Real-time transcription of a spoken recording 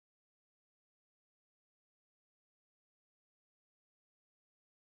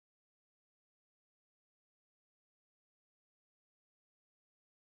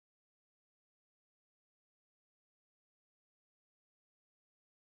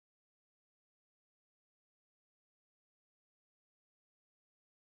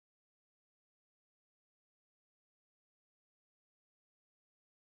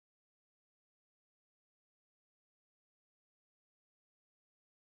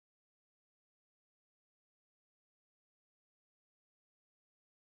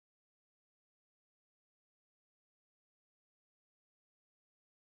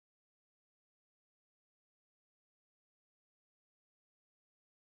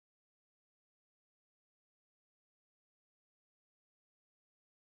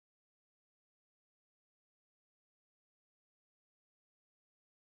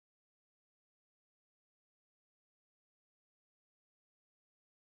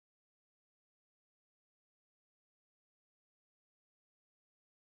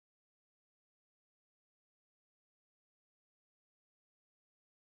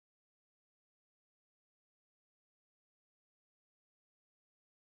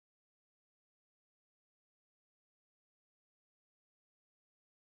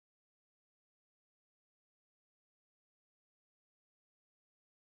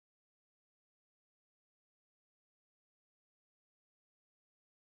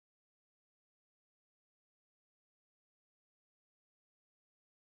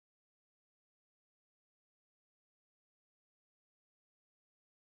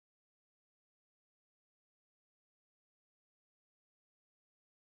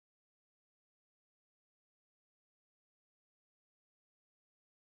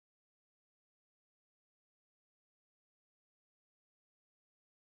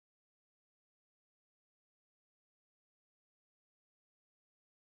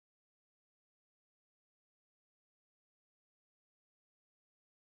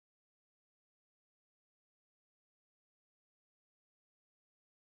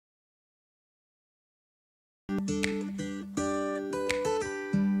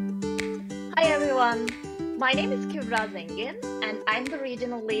Hi everyone, my name is Kübra Zengin and I'm the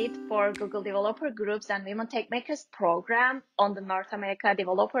regional lead for Google Developer Groups and Women Tech Makers program on the North America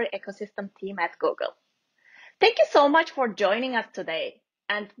Developer Ecosystem team at Google. Thank you so much for joining us today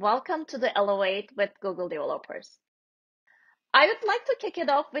and welcome to the Elevate with Google Developers. I would like to kick it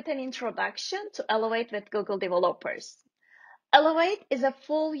off with an introduction to Elevate with Google Developers. Elevate is a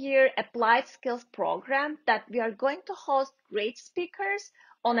full-year applied skills program that we are going to host great speakers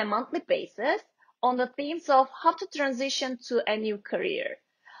on a monthly basis on the themes of how to transition to a new career,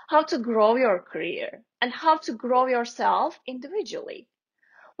 how to grow your career, and how to grow yourself individually.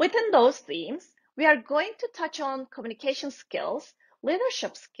 Within those themes, we are going to touch on communication skills,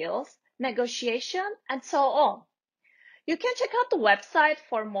 leadership skills, negotiation, and so on. You can check out the website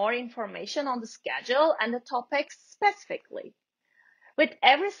for more information on the schedule and the topics specifically. With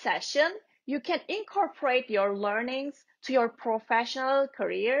every session, you can incorporate your learnings to your professional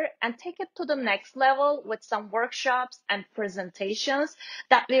career and take it to the next level with some workshops and presentations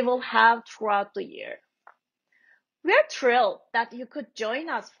that we will have throughout the year. We're thrilled that you could join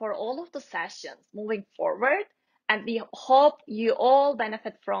us for all of the sessions moving forward, and we hope you all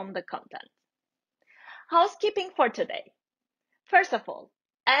benefit from the content. Housekeeping for today. First of all,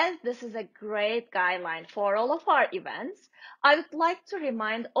 as this is a great guideline for all of our events, I would like to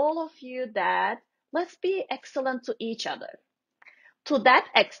remind all of you that let's be excellent to each other. To that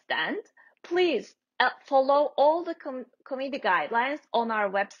extent, please follow all the committee guidelines on our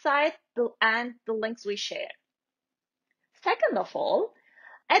website and the links we share. Second of all,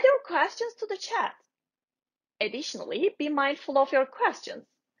 add your questions to the chat. Additionally, be mindful of your questions.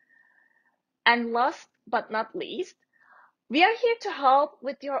 And last but not least, we are here to help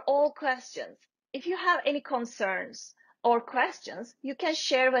with your all questions. If you have any concerns or questions, you can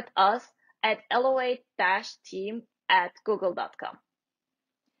share with us at elevate-team@google.com.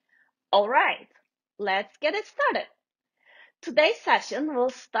 All right, let's get it started. Today's session will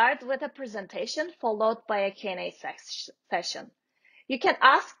start with a presentation followed by a Q&A session. You can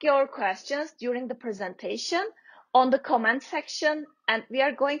ask your questions during the presentation on the comment section, and we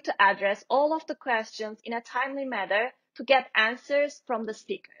are going to address all of the questions in a timely manner to get answers from the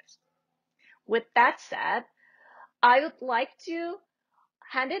speakers. With that said, I would like to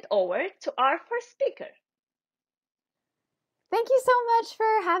hand it over to our first speaker. Thank you so much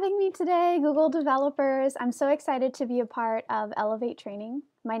for having me today, Google developers. I'm so excited to be a part of Elevate Training.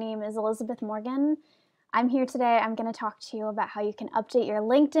 My name is Elizabeth Morgan. I'm here today. I'm going to talk to you about how you can update your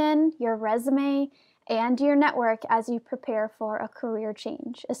LinkedIn, your resume, and your network as you prepare for a career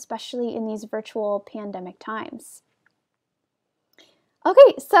change, especially in these virtual pandemic times.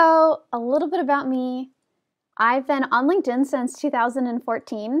 Okay, so a little bit about me. I've been on LinkedIn since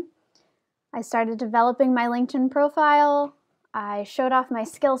 2014. I started developing my LinkedIn profile. I showed off my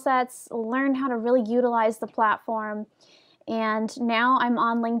skill sets, learned how to really utilize the platform, and now I'm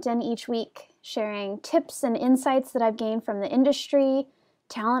on LinkedIn each week, sharing tips and insights that I've gained from the industry,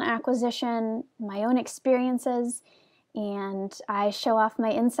 talent acquisition, my own experiences, and I show off my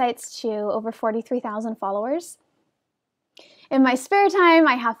insights to over 43,000 followers. In my spare time,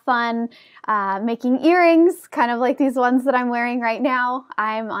 I have fun making earrings, kind of like these ones that I'm wearing right now.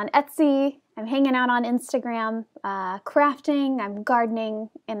 I'm on Etsy, I'm hanging out on Instagram, crafting, I'm gardening,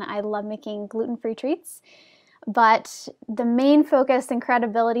 and I love making gluten-free treats. But the main focus and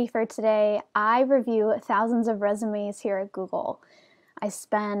credibility for today, I review thousands of resumes here at Google. I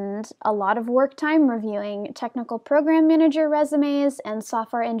spend a lot of work time reviewing technical program manager resumes and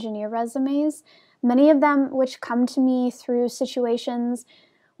software engineer resumes, many of them which come to me through situations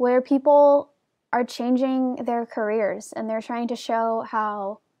where people are changing their careers and they're trying to show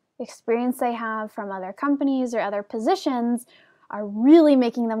how experience they have from other companies or other positions are really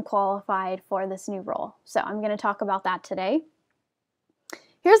making them qualified for this new role. So I'm going to talk about that today.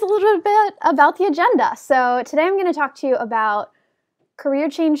 Here's a little bit about the agenda. So today I'm going to talk to you about career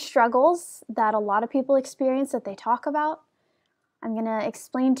change struggles that a lot of people experience that they talk about. I'm going to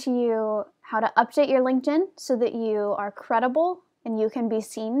explain to you how to update your LinkedIn so that you are credible and you can be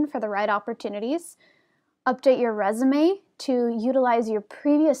seen for the right opportunities. Update your resume to utilize your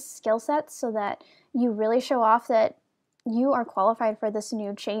previous skill sets so that you really show off that you are qualified for this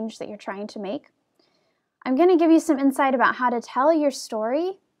new change that you're trying to make. I'm going to give you some insight about how to tell your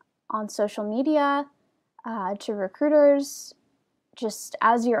story on social media, to recruiters, just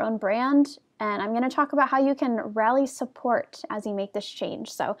as your own brand. And I'm going to talk about how you can rally support as you make this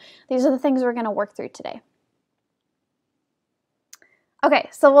change. So these are the things we're going to work through today. Okay,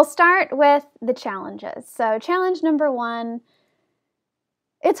 so we'll start with the challenges. So challenge number one,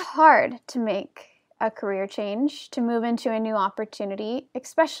 it's hard to make a career change, to move into a new opportunity,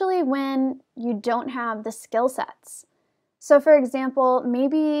 especially when you don't have the skill sets. So for example,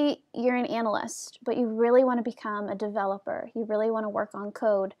 maybe you're an analyst, but you really want to become a developer. You really want to work on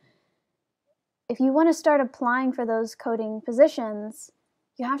code. If you want to start applying for those coding positions,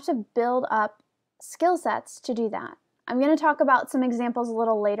 you have to build up skill sets to do that. I'm going to talk about some examples a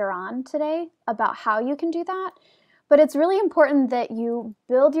little later on today about how you can do that, but it's really important that you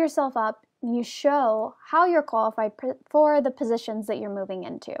build yourself up, you show how you're qualified for the positions that you're moving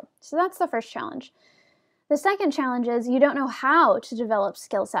into. So that's the first challenge. The second challenge is you don't know how to develop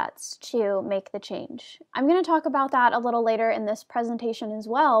skill sets to make the change. I'm going to talk about that a little later in this presentation as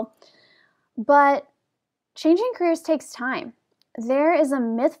well, but changing careers takes time. There is a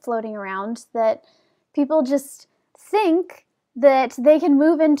myth floating around that people just think that they can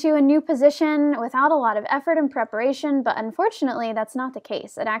move into a new position without a lot of effort and preparation, but unfortunately that's not the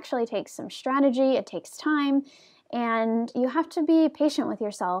case. It actually takes some strategy, it takes time, and you have to be patient with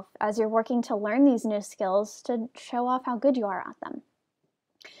yourself as you're working to learn these new skills to show off how good you are at them.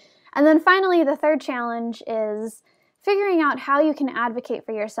 And then finally, the third challenge is figuring out how you can advocate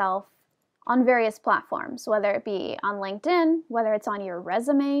for yourself on various platforms, whether it be on LinkedIn, whether it's on your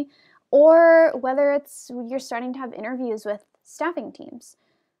resume, or whether it's you're starting to have interviews with staffing teams.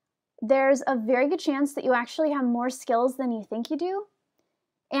 There's a very good chance that you actually have more skills than you think you do.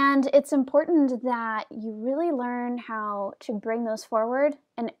 And it's important that you really learn how to bring those forward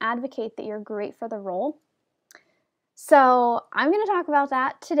and advocate that you're great for the role. So I'm going to talk about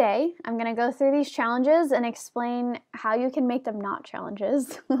that today. I'm going to go through these challenges and explain how you can make them not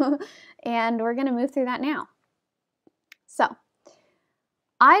challenges. And we're going to move through that now. So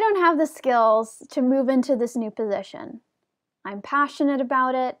I don't have the skills to move into this new position. I'm passionate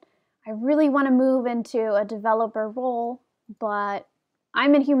about it. I really want to move into a developer role, but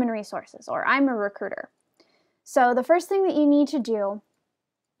I'm in human resources or I'm a recruiter. So the first thing that you need to do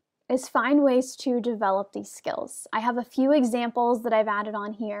is find ways to develop these skills. I have a few examples that I've added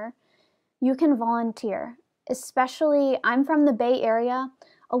on here. You can volunteer, especially I'm from the Bay Area.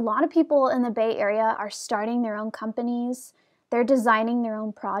 A lot of people in the Bay Area are starting their own companies. They're designing their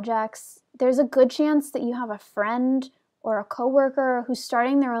own projects. There's a good chance that you have a friend or a coworker who's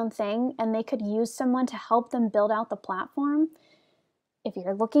starting their own thing and they could use someone to help them build out the platform. If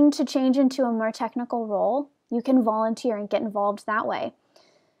you're looking to change into a more technical role, you can volunteer and get involved that way.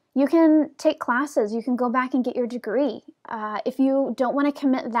 You can take classes, you can go back and get your degree. If you don't want to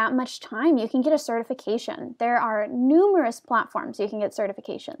commit that much time, you can get a certification. There are numerous platforms you can get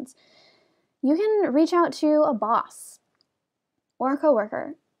certifications. You can reach out to a boss or a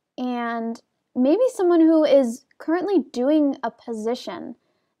coworker and maybe someone who is currently doing a position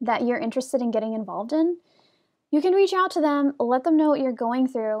that you're interested in getting involved in. You can reach out to them, let them know what you're going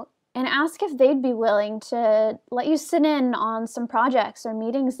through, and ask if they'd be willing to let you sit in on some projects or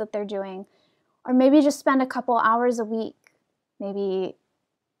meetings that they're doing, or maybe just spend a couple hours a week, maybe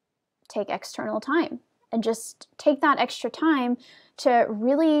take external time and just take that extra time to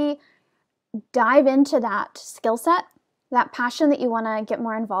really dive into that skill set, that passion that you want to get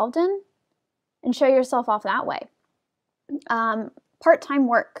more involved in, and show yourself off that way. Part-time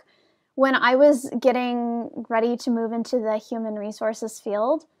work. When I was getting ready to move into the human resources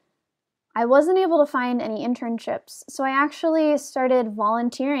field, I wasn't able to find any internships, so I actually started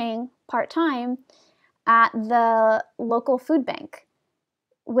volunteering part-time at the local food bank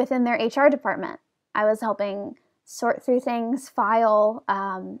within their HR department. I was helping sort through things, file,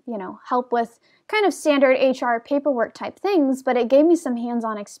 help with kind of standard HR paperwork type things, but it gave me some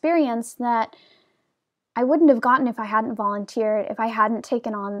hands-on experience that I wouldn't have gotten if I hadn't volunteered, if I hadn't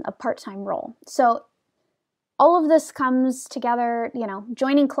taken on a part-time role. So all of this comes together,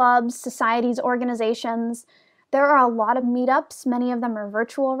 joining clubs, societies, organizations. There are a lot of meetups. Many of them are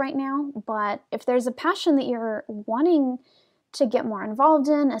virtual right now, but if there's a passion that you're wanting to get more involved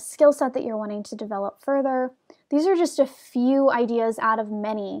in, a skill set that you're wanting to develop further, these are just a few ideas out of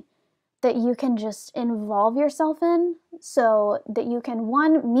many that you can just involve yourself in so that you can,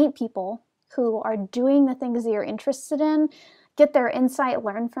 one, meet people who are doing the things that you're interested in, get their insight,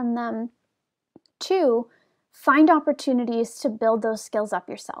 learn from them. Two, find opportunities to build those skills up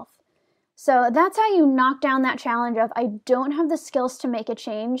yourself. So that's how you knock down that challenge of, I don't have the skills to make a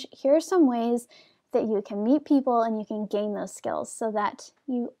change. Here are some ways that you can meet people and you can gain those skills so that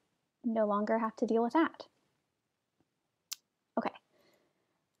you no longer have to deal with that. Okay.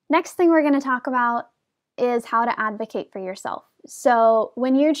 Next thing we're going to talk about is how to advocate for yourself. So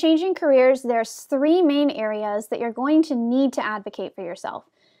when you're changing careers, there's three main areas that you're going to need to advocate for yourself.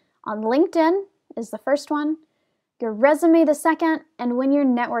 On LinkedIn is the first one. your resume the second, and when you're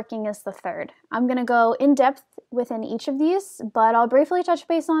networking is the third. I'm going to go in depth within each of these, but I'll briefly touch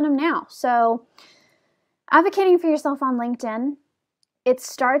base on them now. So, advocating for yourself on LinkedIn, it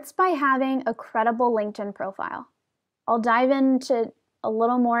starts by having a credible LinkedIn profile. I'll dive into a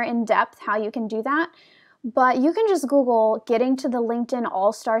little more in depth how you can do that, but you can just Google getting to the LinkedIn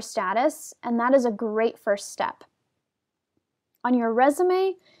All-Star status, and that is a great first step. On your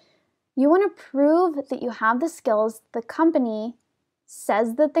resume, you want to prove that you have the skills the company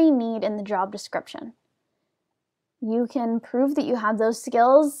says that they need in the job description. You can prove that you have those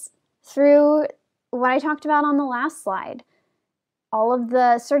skills through what I talked about on the last slide. All of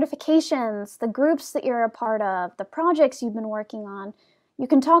the certifications, the groups that you're a part of, the projects you've been working on. You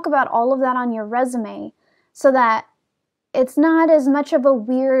can talk about all of that on your resume so that it's not as much of a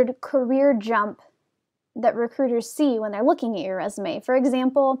weird career jump that recruiters see when they're looking at your resume. For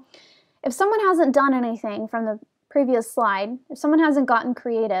example, if someone hasn't done anything from the previous slide, if someone hasn't gotten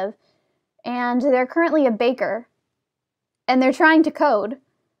creative and they're currently a baker and they're trying to code,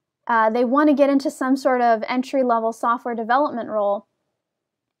 they want to get into some sort of entry-level software development role,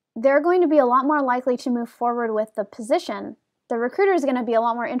 they're going to be a lot more likely to move forward with the position. The recruiter is going to be a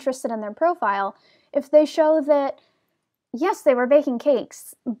lot more interested in their profile if they show that, yes, they were baking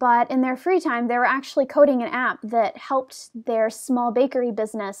cakes, but in their free time, they were actually coding an app that helped their small bakery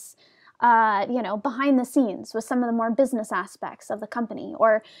business behind the scenes with some of the more business aspects of the company.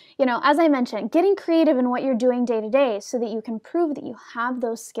 Or, as I mentioned, getting creative in what you're doing day to day so that you can prove that you have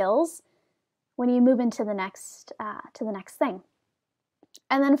those skills when you move into the next thing.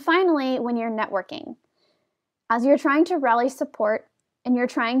 And then finally, when you're networking, as you're trying to rally support and you're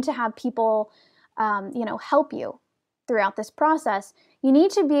trying to have people, help you throughout this process, you need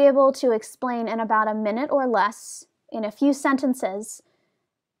to be able to explain in about a minute or less, in a few sentences,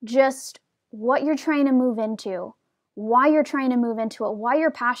 just what you're trying to move into, why you're trying to move into it, why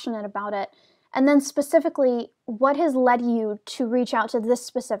you're passionate about it, and then specifically what has led you to reach out to this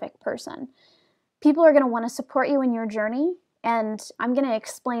specific person. People are going to want to support you in your journey, and I'm going to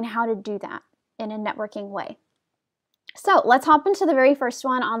explain how to do that in a networking way. So let's hop into the very first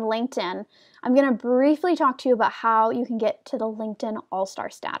one on LinkedIn. I'm going to briefly talk to you about how you can get to the LinkedIn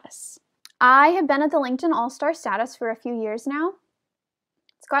All-Star status. I have been at the LinkedIn All-Star status for a few years now.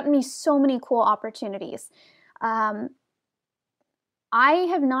 It's gotten me so many cool opportunities. I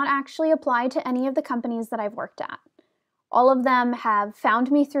have not actually applied to any of the companies that I've worked at. All of them have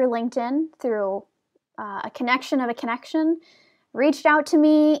found me through LinkedIn, through a connection of a connection, reached out to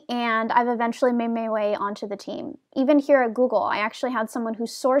me, and I've eventually made my way onto the team. Even here at Google, I actually had someone who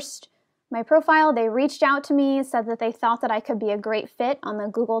sourced my profile. They reached out to me, said that they thought that I could be a great fit on the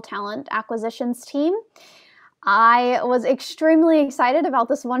Google Talent Acquisitions team. I was extremely excited about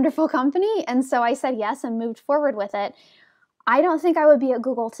this wonderful company, and so I said yes and moved forward with it. I don't think I would be at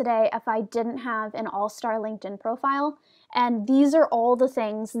Google today if I didn't have an all-star LinkedIn profile, and these are all the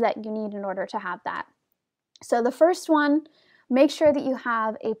things that you need in order to have that. So the first one, make sure that you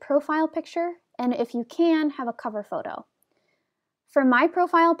have a profile picture, and if you can, have a cover photo. For my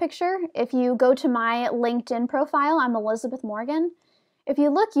profile picture, if you go to my LinkedIn profile, I'm Elizabeth Morgan. If you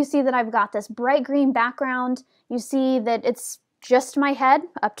look, you see that I've got this bright green background. You see that it's just my head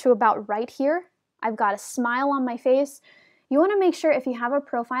up to about right here. I've got a smile on my face. You want to make sure if you have a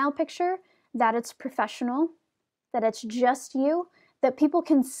profile picture that it's professional, that it's just you, that people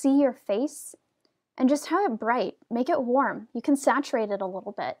can see your face, and just have it bright. Make it warm. You can saturate it a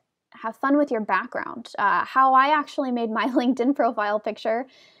little bit. Have fun with your background. How I actually made my LinkedIn profile picture,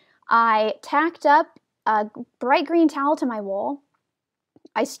 I tacked up a bright green towel to my wall.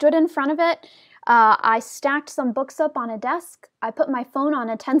 I stood in front of it. I stacked some books up on a desk. I put my phone on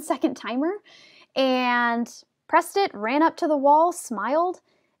a 10-second timer and pressed it, ran up to the wall, smiled,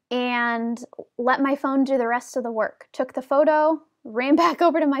 and let my phone do the rest of the work. Took the photo, ran back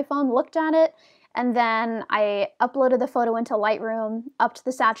over to my phone, looked at it, and then I uploaded the photo into Lightroom, upped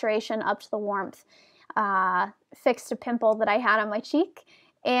the saturation, upped the warmth, fixed a pimple that I had on my cheek,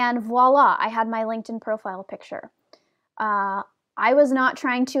 and voila, I had my LinkedIn profile picture. I was not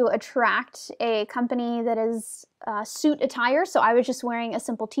trying to attract a company that is suit attire, so I was just wearing a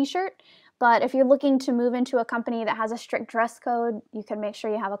simple t-shirt. But if you're looking to move into a company that has a strict dress code, you can make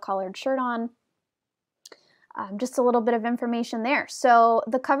sure you have a collared shirt on. Just a little bit of information there. So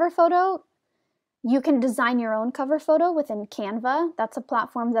the cover photo, you can design your own cover photo within Canva. That's a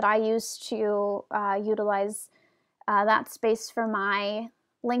platform that I use to utilize that space for my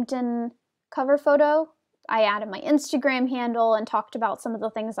LinkedIn cover photo. I added my Instagram handle and talked about some of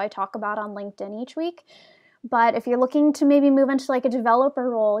the things I talk about on LinkedIn each week. But if you're looking to maybe move into like a developer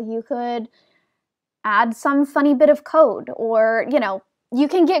role, you could add some funny bit of code, or, you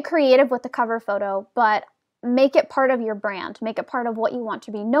can get creative with the cover photo, but make it part of your brand. Make it part of what you want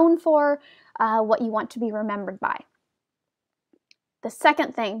to be known for, what you want to be remembered by. The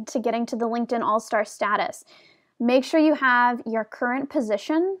second thing to getting to the LinkedIn All-Star status, make sure you have your current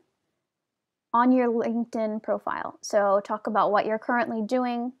position on your LinkedIn profile. So talk about what you're currently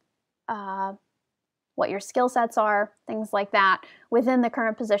doing, what your skill sets are, things like that within the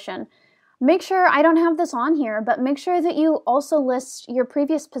current position. Make sure, I don't have this on here, but make sure that you also list your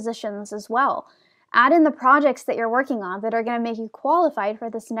previous positions as well. Add in the projects that you're working on that are going to make you qualified for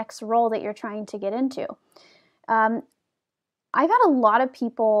this next role that you're trying to get into. I've had a lot of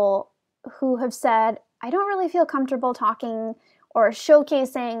people who have said, I don't really feel comfortable talking or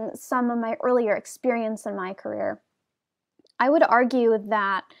showcasing some of my earlier experience in my career. I would argue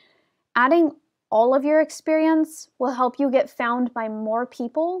that adding all of your experience will help you get found by more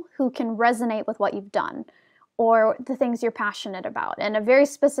people who can resonate with what you've done or the things you're passionate about. And a very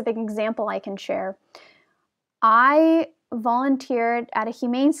specific example I can share. I volunteered at a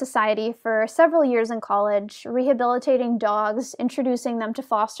humane society for several years in college, rehabilitating dogs, introducing them to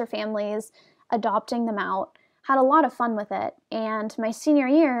foster families, adopting them out. Had a lot of fun with it. And my senior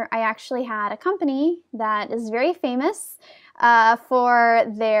year, I actually had a company that is very famous for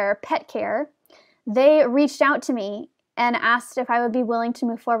their pet care. They reached out to me and asked if I would be willing to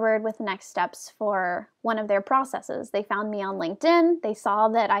move forward with the next steps for one of their processes. They found me on LinkedIn. They saw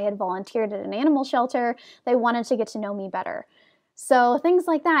that I had volunteered at an animal shelter. They wanted to get to know me better. So things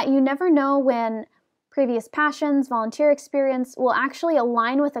like that, you never know when previous passions, volunteer experience will actually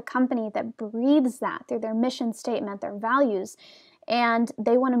align with a company that breathes that through their mission statement, their values, and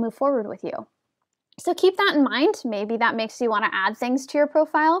they want to move forward with you. So keep that in mind. Maybe that makes you want to add things to your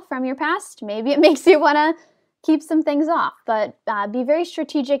profile from your past. Maybe it makes you want to keep some things off, but be very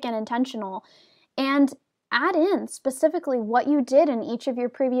strategic and intentional, and add in specifically what you did in each of your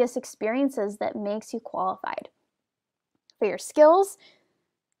previous experiences that makes you qualified. For your skills,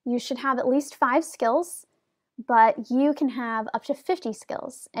 you should have at least 5 skills, but you can have up to 50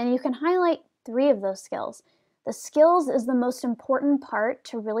 skills, and you can highlight 3 of those skills. The skills is the most important part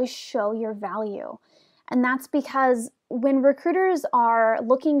to really show your value. And that's because when recruiters are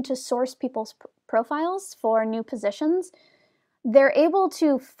looking to source people's profiles for new positions, they're able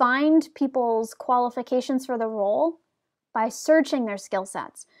to find people's qualifications for the role by searching their skill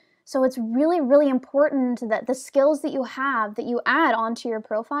sets. So it's really, really important that the skills that you have, that you add onto your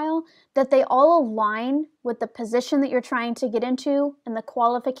profile, that they all align with the position that you're trying to get into and the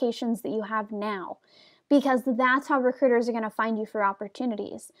qualifications that you have now, because that's how recruiters are going to find you for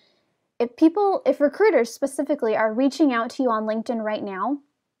opportunities. If recruiters specifically are reaching out to you on LinkedIn right now,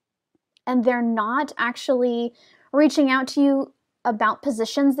 and they're not actually reaching out to you about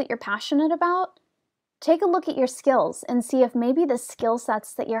positions that you're passionate about, take a look at your skills and see if maybe the skill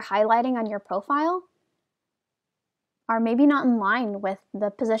sets that you're highlighting on your profile are maybe not in line with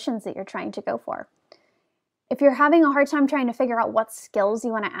the positions that you're trying to go for. If you're having a hard time trying to figure out what skills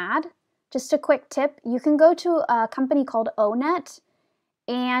you want to add, just a quick tip, you can go to a company called ONET,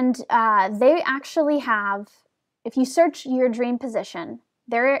 and they actually have, if you search your dream position,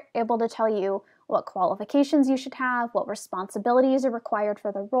 they're able to tell you what qualifications you should have, what responsibilities are required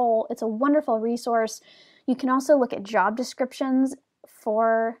for the role. It's a wonderful resource. You can also look at job descriptions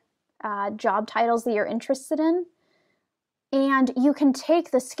for job titles that you're interested in. And you can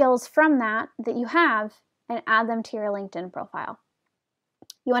take the skills from that you have and add them to your LinkedIn profile.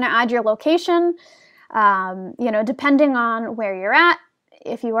 You want to add your location, depending on where you're at.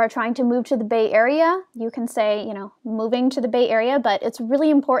 If you are trying to move to the Bay Area, you can say, moving to the Bay Area, but it's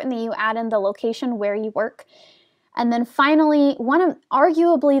really important that you add in the location where you work. And then finally, one of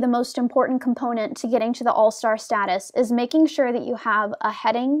arguably the most important component to getting to the all-star status is making sure that you have a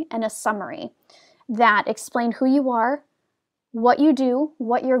heading and a summary that explain who you are, what you do,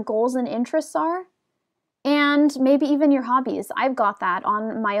 what your goals and interests are, and maybe even your hobbies. I've got that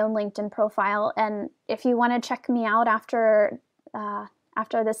on my own LinkedIn profile, and if you want to check me out after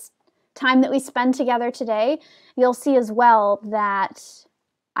this time that we spend together today, you'll see as well that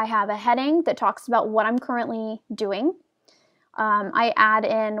I have a heading that talks about what I'm currently doing. I add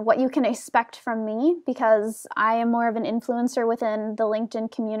in what you can expect from me because I am more of an influencer within the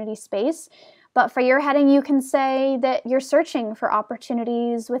LinkedIn community space. But for your heading, you can say that you're searching for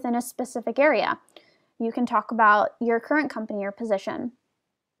opportunities within a specific area. You can talk about your current company or position,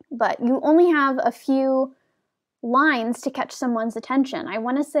 but you only have a few lines to catch someone's attention. I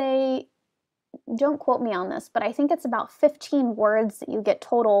want to say, don't quote me on this, but I think it's about 15 words that you get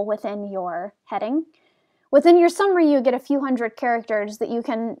total within your heading, Within your summary, you get a few hundred characters that you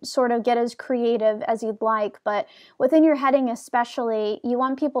can sort of get as creative as you'd like, but within your heading especially, you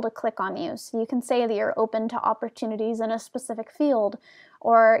want people to click on you. So you can say that you're open to opportunities in a specific field,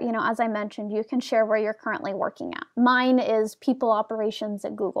 or, as I mentioned, you can share where you're currently working at. Mine is people operations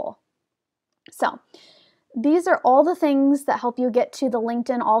at Google. So these are all the things that help you get to the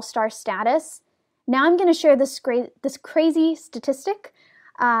LinkedIn All-Star status. Now I'm going to share this crazy statistic.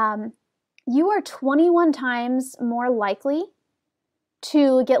 You are 21 times more likely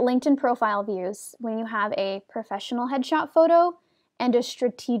to get LinkedIn profile views when you have a professional headshot photo and a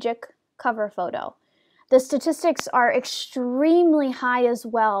strategic cover photo. The statistics are extremely high as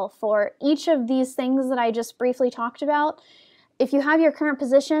well for each of these things that I just briefly talked about. If you have your current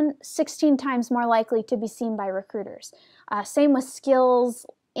position, 16 times more likely to be seen by recruiters. Same with skills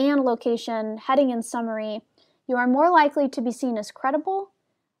and location, heading and summary. You are more likely to be seen as credible.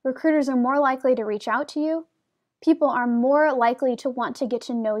 Recruiters are more likely to reach out to you. People are more likely to want to get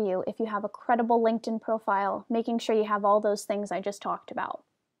to know you if you have a credible LinkedIn profile, making sure you have all those things I just talked about.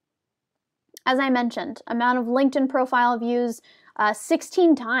 As I mentioned, amount of LinkedIn profile views,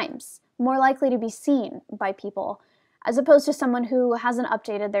 16 times more likely to be seen by people, as opposed to someone who hasn't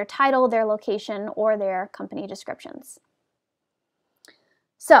updated their title, their location, or their company descriptions.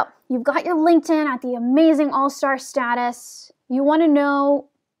 So you've got your LinkedIn at the amazing all-star status. You want to know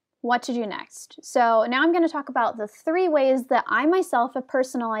what to do next. So now I'm going to talk about the 3 ways that I myself have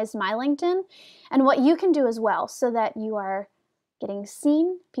personalized my LinkedIn and what you can do as well so that you are getting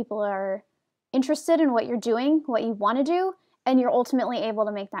seen, people are interested in what you're doing, what you want to do, and you're ultimately able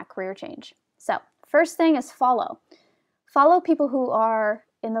to make that career change. So first thing is follow. Follow people who are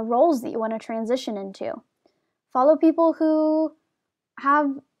in the roles that you want to transition into. Follow people who have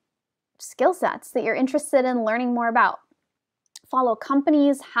skill sets that you're interested in learning more about. Follow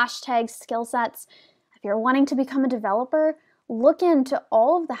companies, hashtags, skill sets. If you're wanting to become a developer, look into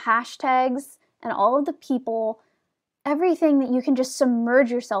all of the hashtags and all of the people, everything that you can just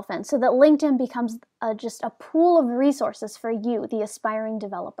submerge yourself in so that LinkedIn becomes just a pool of resources for you, the aspiring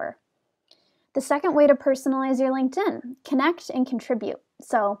developer. The second way to personalize your LinkedIn, connect and contribute.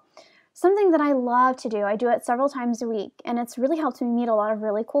 So something that I love to do, I do it several times a week, and it's really helped me meet a lot of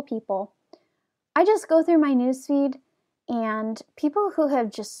really cool people. I just go through my newsfeed and people who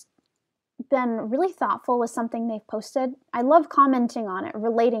have just been really thoughtful with something they've posted, I love commenting on it,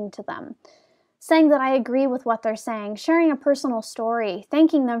 relating to them, saying that I agree with what they're saying, sharing a personal story,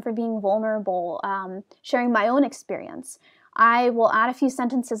 thanking them for being vulnerable, sharing my own experience. I will add a few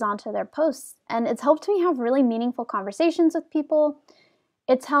sentences onto their posts, and it's helped me have really meaningful conversations with people.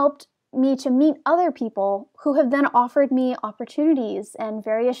 It's helped me to meet other people who have then offered me opportunities and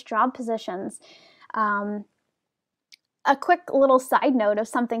various job positions. A quick little side note of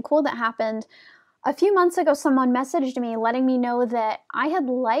something cool that happened. A few months ago, someone messaged me letting me know that I had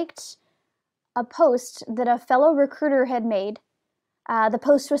liked a post that a fellow recruiter had made. The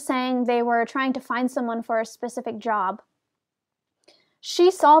post was saying they were trying to find someone for a specific job. She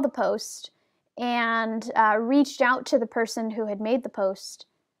saw the post and reached out to the person who had made the post,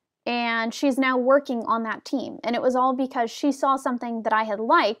 and she's now working on that team. And it was all because she saw something that I had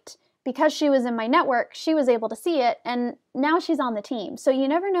liked. Because she was in my network, she was able to see it, and now she's on the team. So you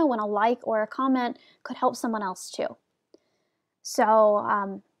never know when a like or a comment could help someone else too.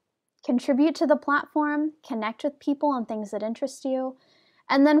 So contribute to the platform, connect with people on things that interest you.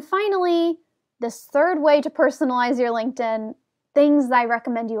 And then finally, this third way to personalize your LinkedIn, things that I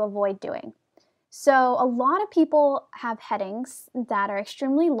recommend you avoid doing. So a lot of people have headings that are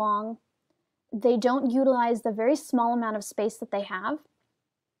extremely long. They don't utilize the very small amount of space that they have.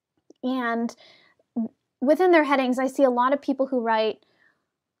 And within their headings, I see a lot of people who write,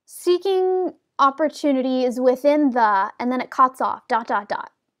 seeking opportunities within the, and then it cuts off, ...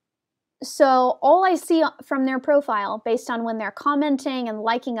 So all I see from their profile, based on when they're commenting and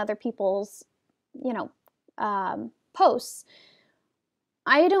liking other people's, posts,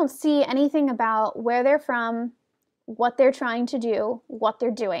 I don't see anything about where they're from, what they're trying to do, what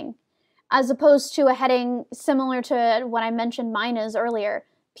they're doing, as opposed to a heading similar to what I mentioned mine is earlier,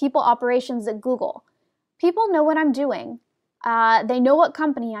 people operations at Google. People know what I'm doing. They know what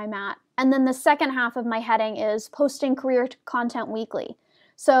company I'm at. And then the second half of my heading is posting career content weekly.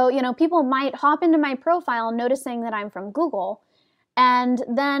 So, people might hop into my profile noticing that I'm from Google, and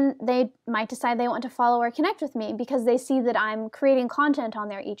then they might decide they want to follow or connect with me because they see that I'm creating content on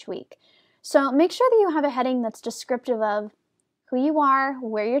there each week. So make sure that you have a heading that's descriptive of who you are,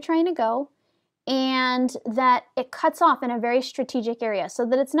 where you're trying to go, and that it cuts off in a very strategic area so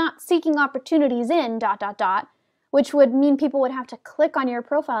that it's not seeking opportunities in ... which would mean people would have to click on your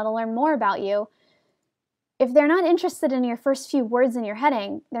profile to learn more about you. if they're not interested in your first few words in your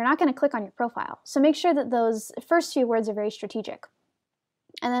heading, they're not going to click on your profile. So make sure that those first few words are very strategic.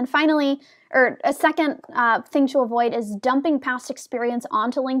 And then finally, or a second thing to avoid is dumping past experience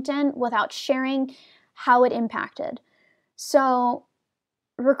onto LinkedIn without sharing how it impacted. So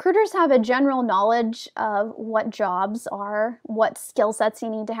recruiters have a general knowledge of what jobs are, what skill sets you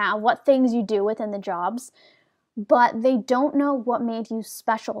need to have, what things you do within the jobs, but they don't know what made you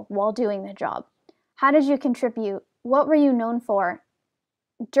special while doing the job. How did you contribute? What were you known for?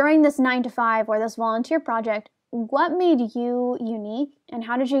 During this 9-to-5 or this volunteer project, what made you unique and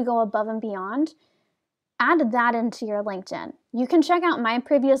how did you go above and beyond? Add that into your LinkedIn. You can check out my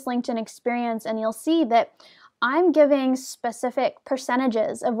previous LinkedIn experience and you'll see that I'm giving specific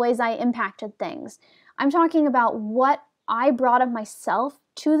percentages of ways I impacted things. I'm talking about what I brought of myself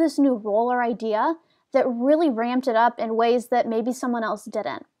to this new role or idea that really ramped it up in ways that maybe someone else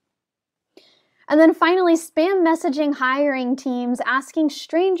didn't. And then finally, spam messaging hiring teams asking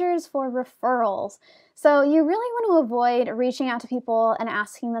strangers for referrals. So you really want to avoid reaching out to people and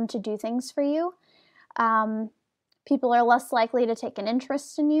asking them to do things for you. People are less likely to take an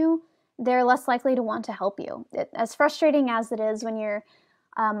interest in you. They're less likely to want to help you. As frustrating as it is when you're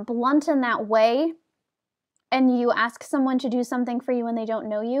blunt in that way and you ask someone to do something for you and they don't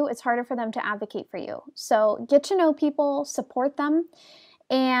know you, it's harder for them to advocate for you. So get to know people, support them,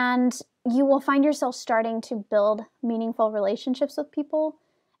 and you will find yourself starting to build meaningful relationships with people.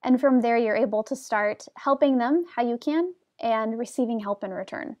 And from there, you're able to start helping them how you can and receiving help in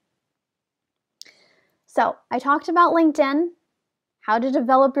return. So I talked about LinkedIn, how to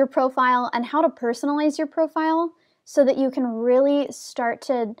develop your profile, and how to personalize your profile so that you can really start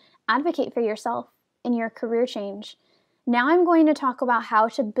to advocate for yourself in your career change. Now I'm going to talk about how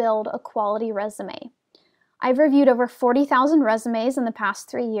to build a quality resume. I've reviewed over 40,000 resumes in the past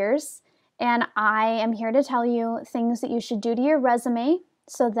 3 years, and I am here to tell you things that you should do to your resume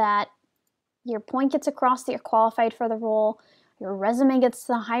so that your point gets across that you're qualified for the role, your resume gets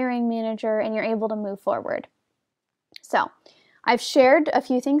to the hiring manager, and you're able to move forward. So I've shared a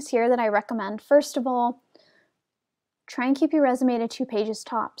few things here that I recommend. First of all, try and keep your resume to 2 pages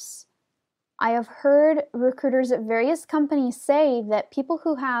tops. I have heard recruiters at various companies say that people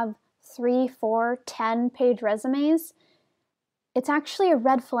who have 3, 4, 10-page resumes, it's actually a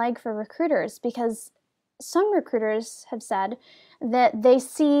red flag for recruiters because some recruiters have said that they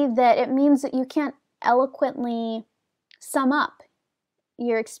see that it means that you can't eloquently sum up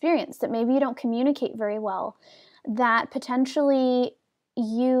your experience, that maybe you don't communicate very well, that potentially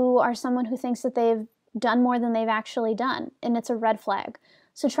you are someone who thinks that they've done more than they've actually done, and it's a red flag.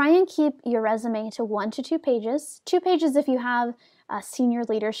 So try and keep your resume to 1 to 2 pages. 2 pages if you have a senior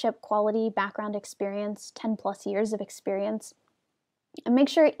leadership quality background experience, 10 plus years of experience. And make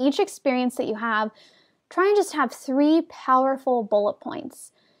sure each experience that you have, try and just have 3 powerful bullet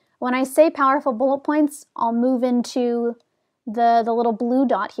points. When I say powerful bullet points, I'll move into the little blue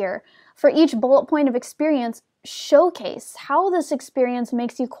dot here. For each bullet point of experience, showcase how this experience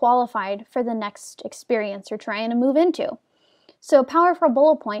makes you qualified for the next experience you're trying to move into. So powerful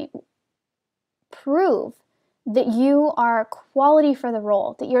bullet point, prove that you are quality for the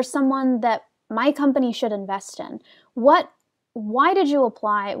role, that you're someone that my company should invest in. Why did you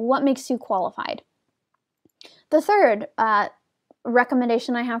apply? What makes you qualified? The third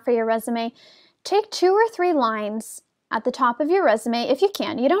recommendation I have for your resume, take 2 or 3 lines at the top of your resume if you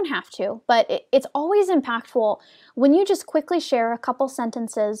can. You don't have to, but it's always impactful when you just quickly share a couple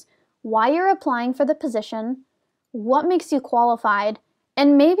sentences why you're applying for the position, what makes you qualified,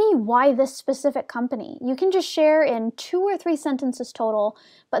 and maybe why this specific company. You can just share in 2 or 3 sentences total,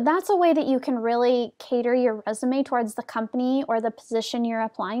 but that's a way that you can really cater your resume towards the company or the position you're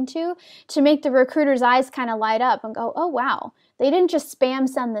applying to make the recruiter's eyes kind of light up and go, oh wow, they didn't just spam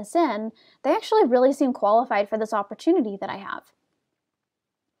send this in, they actually really seem qualified for this opportunity that I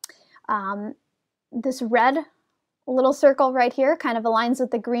have. This red little circle right here kind of aligns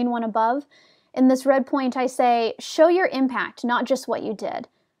with the green one above. In this red point, I say, show your impact, not just what you did.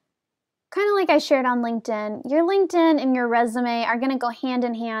 Kind of like I shared on LinkedIn, your LinkedIn and your resume are going to go hand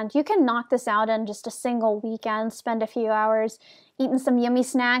in hand. You can knock this out in just a single weekend, spend a few hours eating some yummy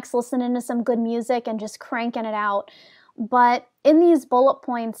snacks, listening to some good music, and just cranking it out. But in these bullet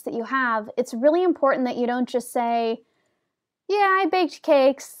points that you have, it's really important that you don't just say, yeah, I baked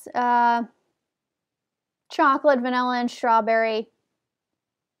cakes, chocolate, vanilla, and strawberry.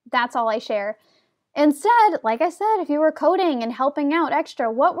 That's all I share. Instead, like I said, if you were coding and helping out extra,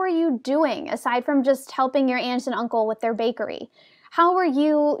 what were you doing aside from just helping your aunt and uncle with their bakery? How were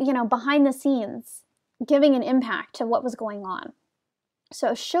you, behind the scenes, giving an impact to what was going on?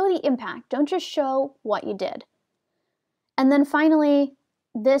 So show the impact. Don't just show what you did. And then finally,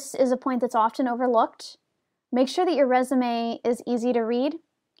 this is a point that's often overlooked. Make sure that your resume is easy to read,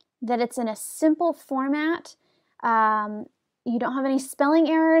 that it's in a simple format, you don't have any spelling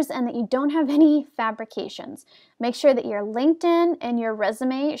errors, and that you don't have any fabrications. Make sure that your LinkedIn and your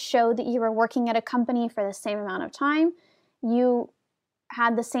resume show that you were working at a company for the same amount of time, you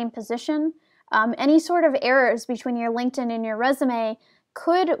had the same position. Any sort of errors between your LinkedIn and your resume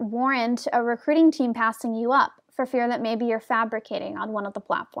could warrant a recruiting team passing you up for fear that maybe you're fabricating on one of the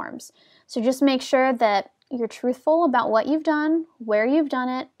platforms. So just make sure that you're truthful about what you've done, where you've done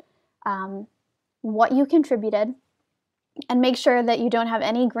it, what you contributed, and make sure that you don't have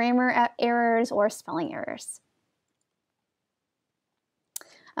any grammar errors or spelling errors.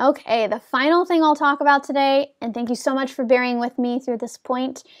 Okay, the final thing I'll talk about today, and thank you so much for bearing with me through this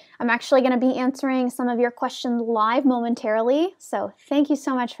point. I'm actually going to be answering some of your questions live momentarily, so thank you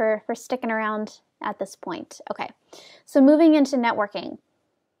so much for sticking around at this point. Okay, so moving into networking.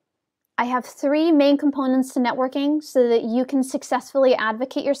 I have 3 main components to networking so that you can successfully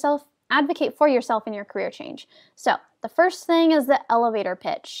advocate for yourself in your career change. So the first thing is the elevator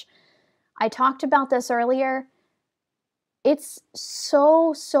pitch. I talked about this earlier. It's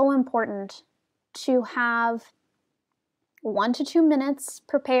so important to have 1 to 2 minutes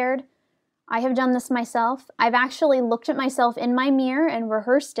prepared. I have done this myself. I've actually looked at myself in my mirror and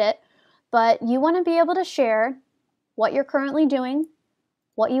rehearsed it, but you want to be able to share what you're currently doing,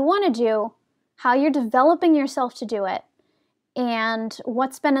 what you want to do, how you're developing yourself to do it, and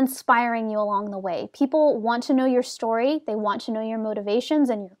what's been inspiring you along the way. People want to know your story. They want to know your motivations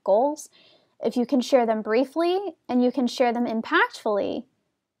and your goals. If you can share them briefly and you can share them impactfully,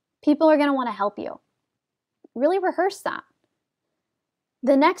 people are going to want to help you. Really rehearse that.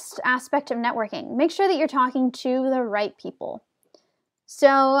 The next aspect of networking, make sure that you're talking to the right people. So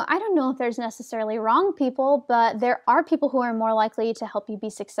I don't know if there's necessarily wrong people, but there are people who are more likely to help you be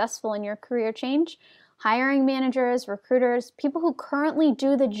successful in your career change. Hiring managers, recruiters, people who currently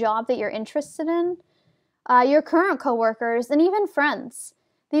do the job that you're interested in, your current coworkers, and even friends.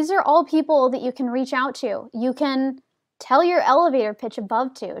 These are all people that you can reach out to. You can tell your elevator pitch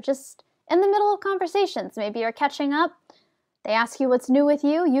above to, just in the middle of conversations. Maybe you're catching up. They ask you what's new with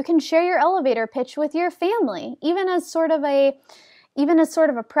you. You can share your elevator pitch with your family, even as sort of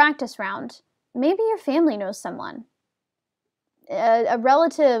a practice round. Maybe your family knows someone, a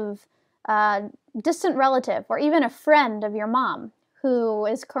relative, distant relative, or even a friend of your mom who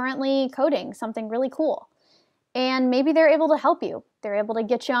is currently coding something really cool. And maybe they're able to help you. They're able to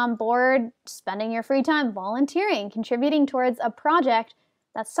get you on board, spending your free time volunteering, contributing towards a project.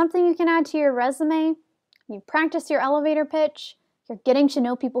 That's something you can add to your resume. You practice your elevator pitch. You're getting to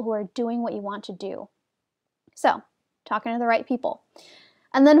know people who are doing what you want to do. So, talking to the right people.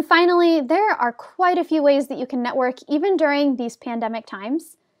 And then finally, there are quite a few ways that you can network even during these pandemic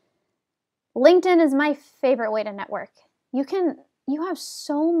times. LinkedIn is my favorite way to network. You have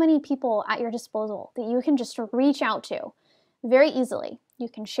so many people at your disposal that you can just reach out to very easily. You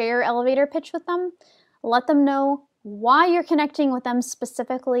can share your elevator pitch with them, let them know why you're connecting with them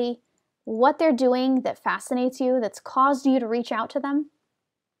specifically, what they're doing that fascinates you, that's caused you to reach out to them.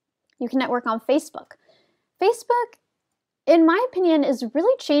 You can network on Facebook. Facebook, in my opinion, is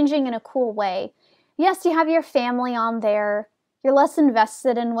really changing in a cool way. Yes, you have your family on there. You're less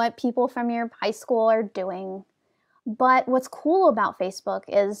invested in what people from your high school are doing. But what's cool about Facebook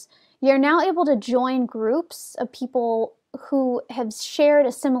is you're now able to join groups of people who have shared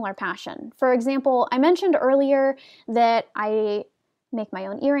a similar passion. For example, I mentioned earlier that I make my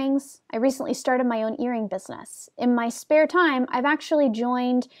own earrings. I recently started my own earring business. In my spare time, I've actually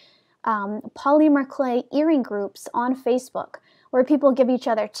joined polymer clay earring groups on Facebook where people give each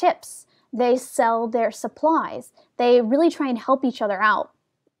other tips. They sell their supplies. They really try and help each other out.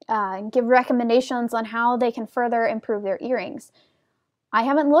 Give recommendations on how they can further improve their earrings. I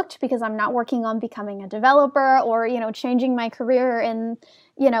haven't looked because I'm not working on becoming a developer or, changing my career in,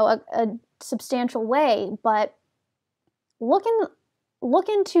 a substantial way, but look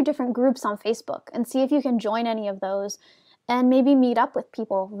into different groups on Facebook and see if you can join any of those and maybe meet up with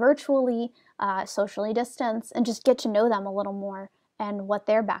people virtually, socially distanced, and just get to know them a little more and what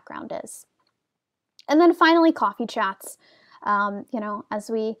their background is. And then finally, coffee chats. As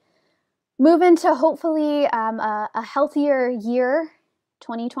we move into hopefully a healthier year,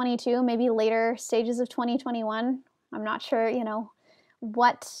 2022, maybe later stages of 2021. I'm not sure,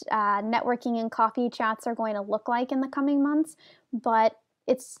 what networking and coffee chats are going to look like in the coming months, but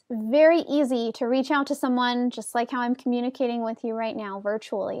It's very easy to reach out to someone just like how I'm communicating with you right now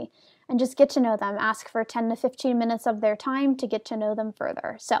virtually and just get to know them. Ask for 10 to 15 minutes of their time to get to know them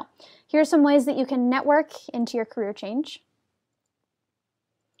further. So here are some ways that you can network into your career change.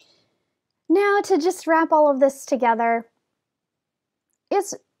 Now, to just wrap all of this together,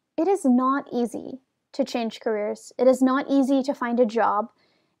 it is not easy to change careers. It is not easy to find a job.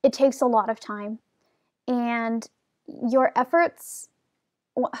 It takes a lot of time. And your efforts,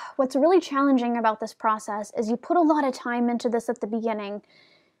 what's really challenging about this process is you put a lot of time into this at the beginning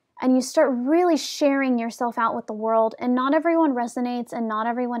and you start really sharing yourself out with the world, and not everyone resonates and not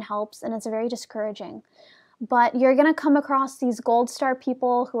everyone helps, and it's very discouraging. But you're going to come across these gold star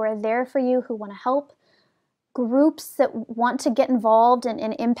people who are there for you, who want to help, groups that want to get involved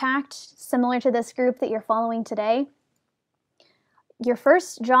and impact, similar to this group that you're following today. Your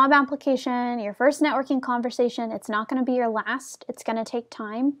first job application, your first networking conversation, it's not going to be your last. It's going to take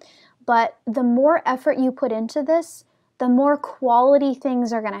time. But the more effort you put into this, the more quality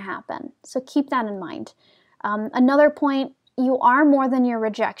things are going to happen. So keep that in mind. Another point, you are more than your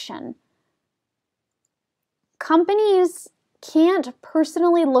rejection. Companies can't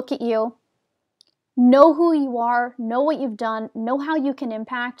personally look at you, know who you are, know what you've done, know how you can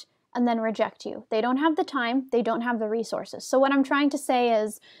impact, and then reject you. They don't have the time, they don't have the resources. So what I'm trying to say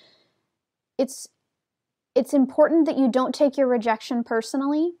is it's important that you don't take your rejection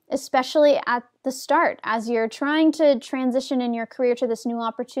personally, especially at the start. As you're trying to transition in your career to this new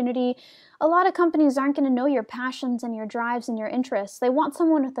opportunity, a lot of companies aren't going to know your passions and your drives and your interests. They want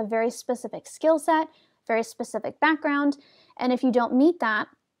someone with a very specific skill set, very specific background, and if you don't meet that,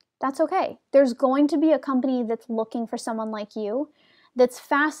 that's okay. There's going to be a company that's looking for someone like you, that's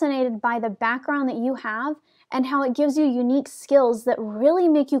fascinated by the background that you have and how it gives you unique skills that really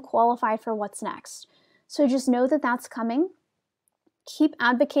make you qualified for what's next. So just know that that's coming. Keep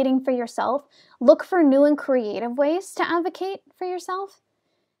advocating for yourself. Look for new and creative ways to advocate for yourself.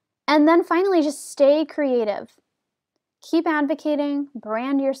 And then finally, just stay creative. Keep advocating,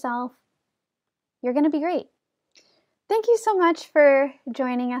 brand yourself. You're going to be great. Thank you so much for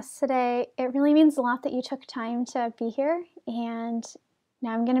joining us today. It really means a lot that you took time to be here. And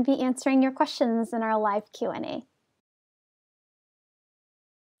now I'm going to be answering your questions in our live Q&A.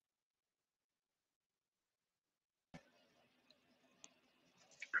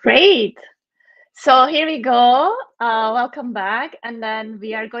 Great. So here we go. Welcome back. And then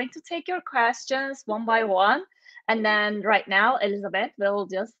we are going to take your questions one by one. And then right now, Elizabeth will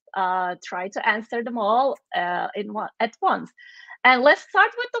just try to answer them all at once. And let's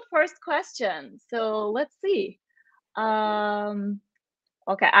start with the first question. So let's see.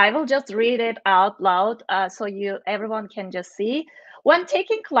 Okay, I will just read it out loud so everyone can just see. When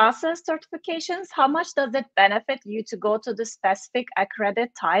taking classes certifications, how much does it benefit you to go to the specific accredited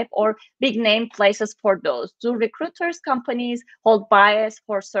type or big name places for those? Do recruiters, companies hold bias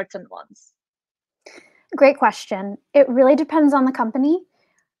for certain ones? Great question. It really depends on the company.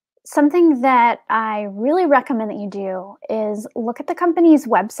 Something that I really recommend that you do is look at the company's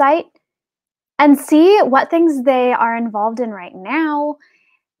website and see what things they are involved in right now.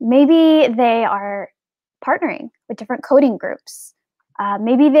 Maybe they are partnering with different coding groups.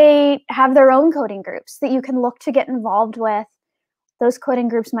 Maybe they have their own coding groups that you can look to get involved with. Those coding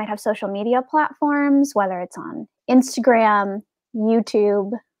groups might have social media platforms, whether it's on Instagram,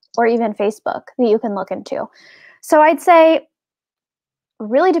 YouTube, or even Facebook that you can look into. So I'd say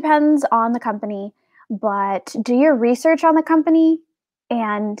really depends on the company, but do your research on the company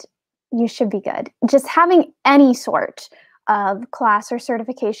and you should be good. Just having any sort of class or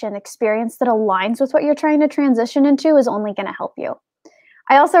certification experience that aligns with what you're trying to transition into is only going to help you.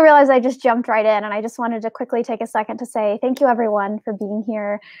 I also realized I just jumped right in, and I just wanted to quickly take a second to say thank you everyone for being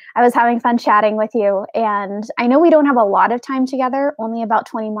here. I was having fun chatting with you, and I know we don't have a lot of time together, only about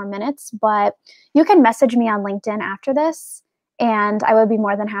 20 more minutes, but you can message me on LinkedIn after this, and I would be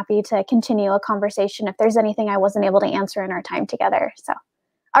more than happy to continue a conversation if there's anything I wasn't able to answer in our time together. So,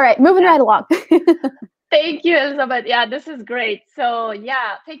 all right, moving right along. Thank you, Elizabeth. Yeah, this is great. So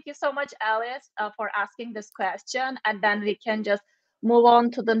yeah, thank you so much, Alice, for asking this question. And then we can just move on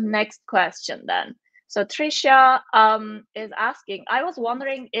to the next question then. So Tricia is asking, I was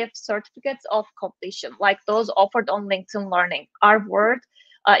wondering if certificates of completion, like those offered on LinkedIn Learning, are worth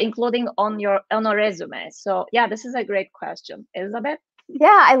including on a resume. So yeah, this is a great question. Elizabeth?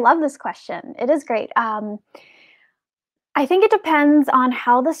 Yeah, I love this question. It is great. I think it depends on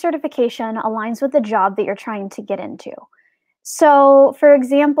how the certification aligns with the job that you're trying to get into. So, for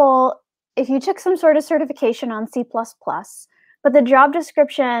example, if you took some sort of certification on C++, but the job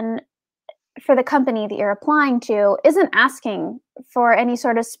description for the company that you're applying to isn't asking for any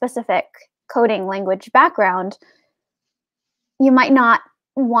sort of specific coding language background, you might not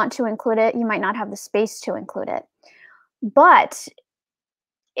want to include it. You might not have the space to include it. But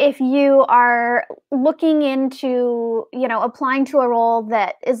if you are looking into, applying to a role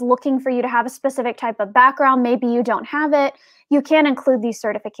that is looking for you to have a specific type of background, maybe you don't have it, you can include these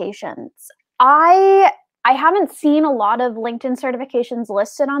certifications. I haven't seen a lot of LinkedIn certifications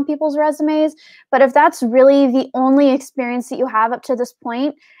listed on people's resumes, but if that's really the only experience that you have up to this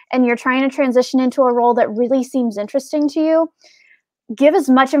point and you're trying to transition into a role that really seems interesting to you, give as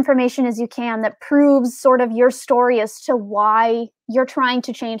much information as you can that proves sort of your story as to why you're trying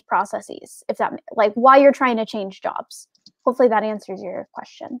to change processes, why you're trying to change jobs. Hopefully that answers your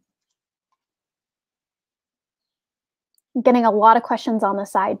question. I'm getting a lot of questions on the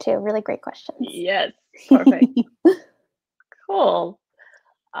side too. Really great questions. Yes, perfect. Cool.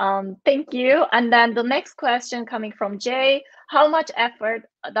 Thank you. And then the next question coming from Jay, how much effort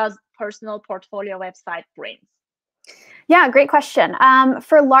does personal portfolio website bring? Yeah, great question.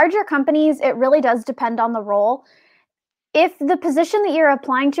 For larger companies, it really does depend on the role. If the position that you're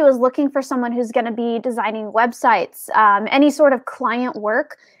applying to is looking for someone who's going to be designing websites, any sort of client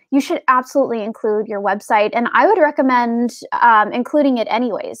work, you should absolutely include your website. And I would recommend including it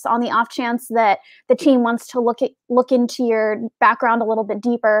anyways, on the off chance that the team wants to look into your background a little bit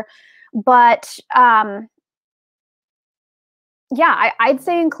deeper. But yeah, I'd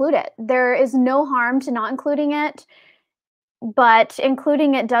say include it. There is no harm to not including it. But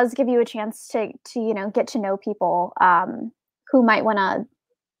including it does give you a chance to get to know people who might want to,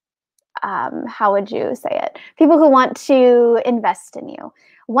 how would you say it? People who want to invest in you.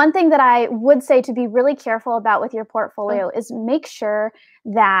 One thing that I would say to be really careful about with your portfolio is make sure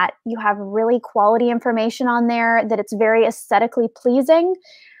that you have really quality information on there, that it's very aesthetically pleasing.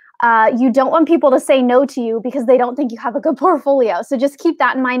 You don't want people to say no to you because they don't think you have a good portfolio. So just keep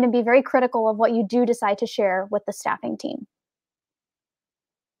that in mind and be very critical of what you do decide to share with the staffing team.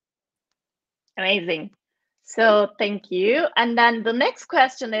 Amazing. So thank you. And then the next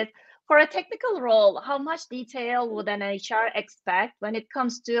question is, for a technical role, how much detail would an HR expect when it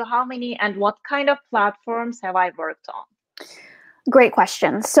comes to how many and what kind of platforms have I worked on? Great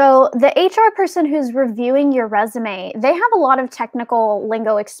question. So the HR person who's reviewing your resume, they have a lot of technical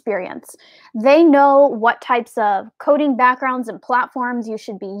lingo experience. They know what types of coding backgrounds and platforms you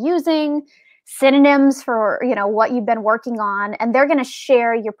should be using, synonyms for what you've been working on, and they're going to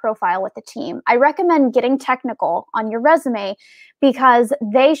share your profile with the team. I recommend getting technical on your resume because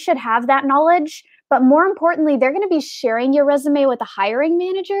they should have that knowledge, but more importantly, they're going to be sharing your resume with a hiring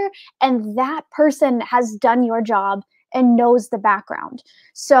manager, and that person has done your job and knows the background.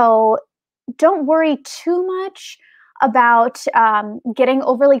 So don't worry too much about getting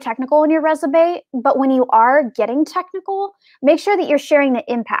overly technical in your resume, but when you are getting technical, make sure that you're sharing the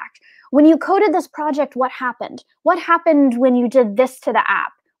impact. When you coded this project, what happened? What happened when you did this to the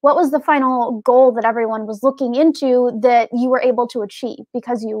app? What was the final goal that everyone was looking into that you were able to achieve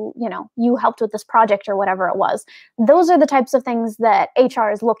because you helped with this project or whatever it was? Those are the types of things that HR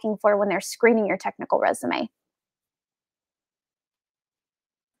is looking for when they're screening your technical resume.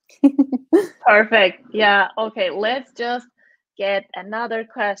 Perfect. Yeah. Okay. Let's just get another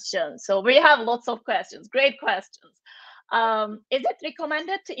question. So we have lots of questions. Great questions. Is it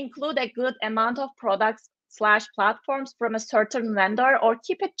recommended to include a good amount of products/platforms from a certain vendor or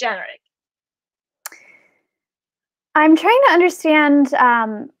keep it generic? I'm trying to understand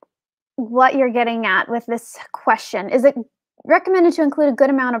what you're getting at with this question. Is it recommended to include a good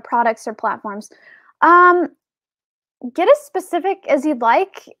amount of products or platforms? Get as specific as you'd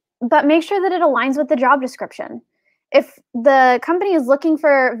like, but make sure that it aligns with the job description. If the company is looking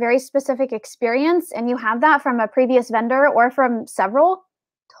for very specific experience and you have that from a previous vendor or from several,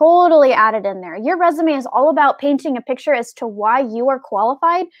 totally add it in there. Your resume is all about painting a picture as to why you are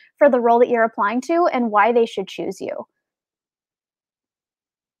qualified for the role that you're applying to and why they should choose you.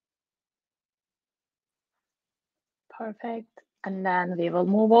 Perfect. And then we will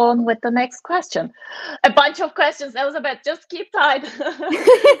move on with the next question. A bunch of questions, Elizabeth. Just keep tight. We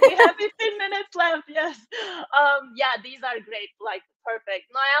have 15 minutes left. Yes. Yeah, these are great. Perfect.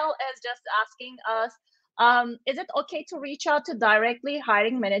 Noel is just asking us, is it okay to reach out to directly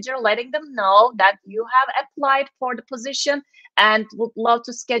hiring manager, letting them know that you have applied for the position and would love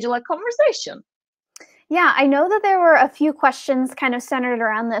to schedule a conversation? Yeah, I know that there were a few questions kind of centered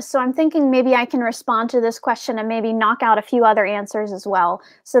around this, so I'm thinking maybe I can respond to this question and maybe knock out a few other answers as well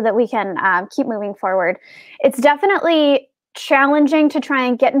so that we can keep moving forward. It's definitely challenging to try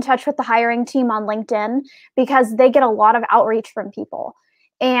and get in touch with the hiring team on LinkedIn because they get a lot of outreach from people.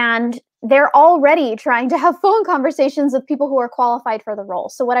 And they're already trying to have phone conversations with people who are qualified for the role.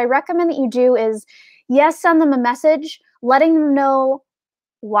 So what I recommend that you do is, yes, send them a message letting them know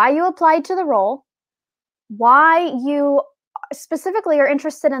why you applied to the role, why you specifically are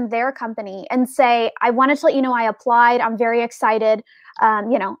interested in their company, and say, I wanted to let you know I applied. I'm very excited.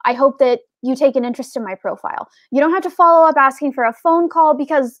 I hope that you take an interest in my profile. You don't have to follow up asking for a phone call,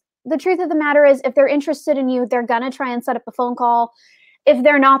 because the truth of the matter is, if they're interested in you, they're going to try and set up a phone call. If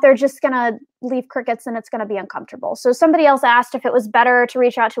they're not, they're just going to leave crickets, and it's going to be uncomfortable. So somebody else asked if it was better to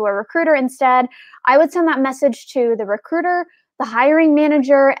reach out to a recruiter instead. I would send that message to the recruiter, the hiring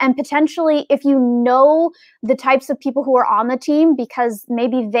manager, and potentially, if you know the types of people who are on the team, because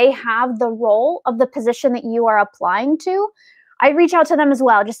maybe they have the role of the position that you are applying to, I'd reach out to them as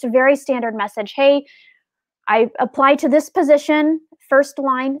well. Just a very standard message. Hey, I applied to this position. First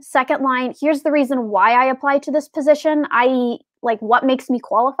line, second line, here's the reason why I applied to this position, i.e., like what makes me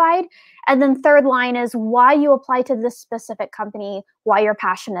qualified. And then third line is why you apply to this specific company, why you're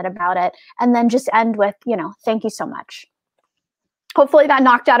passionate about it. And then just end with, thank you so much. Hopefully that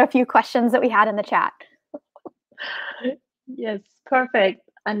knocked out a few questions that we had in the chat. Yes, perfect.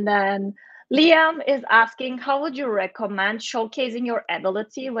 And then Liam is asking, how would you recommend showcasing your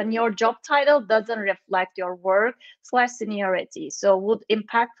ability when your job title doesn't reflect your work/seniority? So would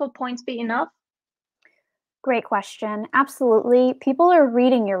impactful points be enough? Great question. Absolutely. People are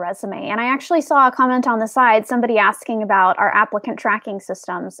reading your resume. And I actually saw a comment on the side, somebody asking about our applicant tracking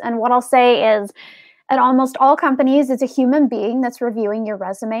systems. And what I'll say is, at almost all companies, it's a human being that's reviewing your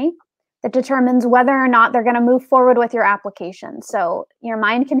resume that determines whether or not they're going to move forward with your application. So your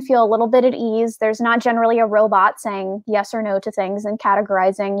mind can feel a little bit at ease. There's not generally a robot saying yes or no to things and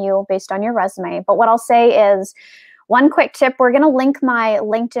categorizing you based on your resume. But what I'll say is, one quick tip, we're going to link my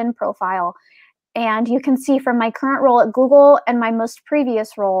LinkedIn profile. And you can see from my current role at Google and my most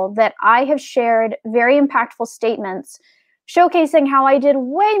previous role that I have shared very impactful statements showcasing how I did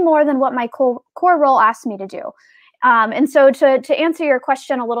way more than what my core role asked me to do. And so to answer your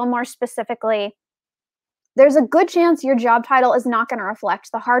question a little more specifically, there's a good chance your job title is not going to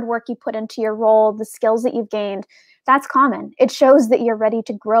reflect the hard work you put into your role, the skills that you've gained. That's common. It shows that you're ready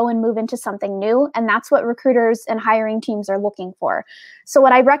to grow and move into something new. And that's what recruiters and hiring teams are looking for. So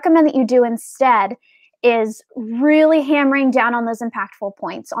what I recommend that you do instead is really hammering down on those impactful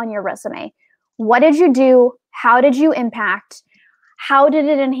points on your resume. What did you do? How did you impact? How did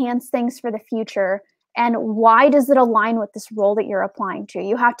it enhance things for the future? And why does it align with this role that you're applying to?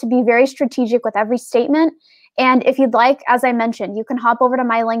 You have to be very strategic with every statement. And if you'd like, as I mentioned, you can hop over to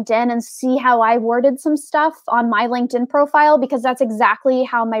my LinkedIn and see how I worded some stuff on my LinkedIn profile, because that's exactly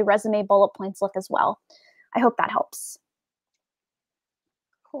how my resume bullet points look as well. I hope that helps.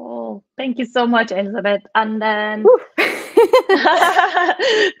 Cool. Thank you so much, Elizabeth. And then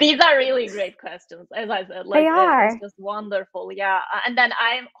these are really great questions, as I said. They are. It's just wonderful. Yeah. And then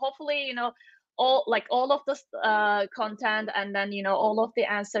I'm hopefully, all of this content, and then all of the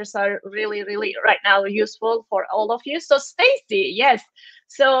answers are really, really right now useful for all of you. So Stacy, yes.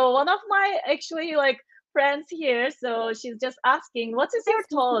 So one of my actually friends here, so she's just asking, what is your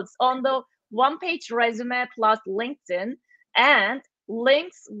thoughts on the one-page resume plus LinkedIn and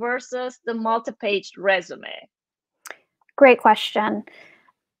links versus the multi-page resume? Great question.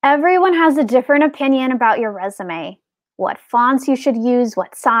 Everyone has a different opinion about your resume, what fonts you should use,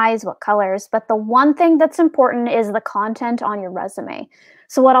 what size, what colors. But the one thing that's important is the content on your resume.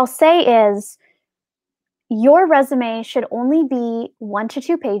 So what I'll say is, your resume should only be 1 to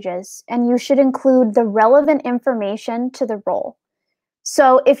 2 pages, and you should include the relevant information to the role.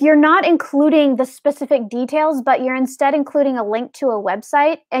 So if you're not including the specific details, but you're instead including a link to a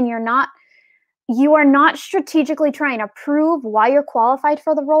website, and you are not strategically trying to prove why you're qualified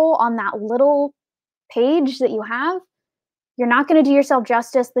for the role on that little page that you have, you're not going to do yourself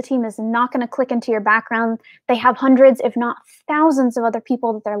justice. The team is not going to click into your background. They have hundreds, if not thousands, of other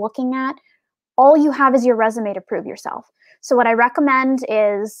people that they're looking at. All you have is your resume to prove yourself. So what I recommend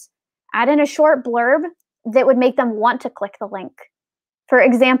is add in a short blurb that would make them want to click the link. For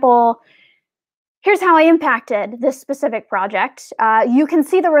example, here's how I impacted this specific project. You can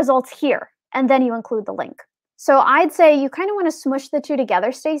see the results here, and then you include the link. So I'd say you kind of want to smush the two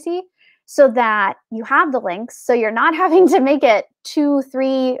together, Stacy, so that you have the links, so you're not having to make it 2,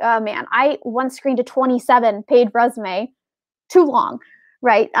 3, I once screened a 27-page resume, too long,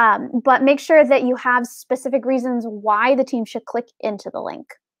 right? But make sure that you have specific reasons why the team should click into the link.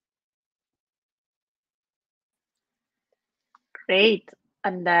 Great.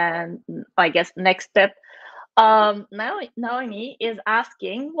 And then I guess next step, Naomi is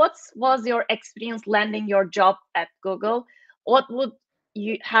asking, what was your experience landing your job at Google? What would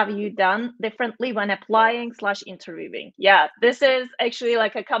have you done differently when applying / interviewing? Yeah, this is actually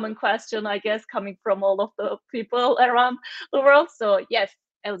like a common question, I guess, coming from all of the people around the world. So yes,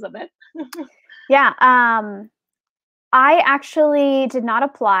 Elizabeth. Yeah, I actually did not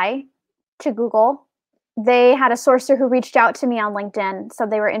apply to Google. They had a sourcer who reached out to me on LinkedIn, said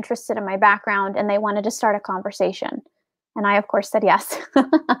they were interested in my background and they wanted to start a conversation. And I, of course, said yes.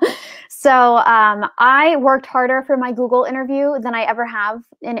 So I worked harder for my Google interview than I ever have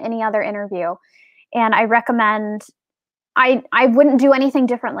in any other interview. And I recommend, I wouldn't do anything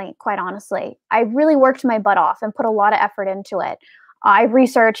differently, quite honestly. I really worked my butt off and put a lot of effort into it. I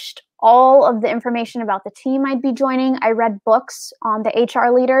researched all of the information about the team I'd be joining. I read books on the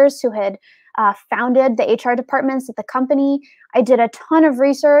HR leaders who had founded the HR departments at the company. I did a ton of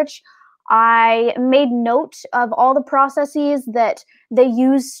research. I made note of all the processes that they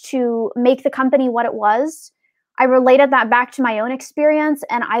used to make the company what it was. I related that back to my own experience,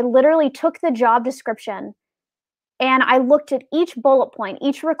 and I literally took the job description and I looked at each bullet point,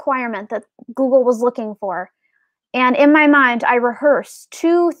 each requirement that Google was looking for. And in my mind, I rehearsed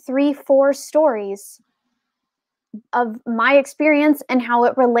 2, 3, 4 stories of my experience and how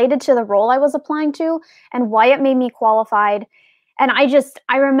it related to the role I was applying to and why it made me qualified. And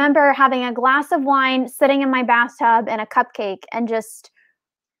I remember having a glass of wine sitting in my bathtub and a cupcake and just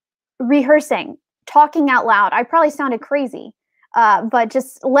rehearsing, talking out loud. I probably sounded crazy, but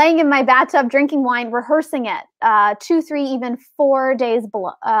just laying in my bathtub, drinking wine, rehearsing it 2, 3, even 4 days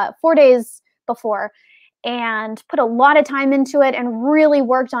 4 days before, and put a lot of time into it and really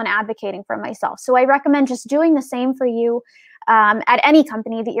worked on advocating for myself. So I recommend just doing the same for you at any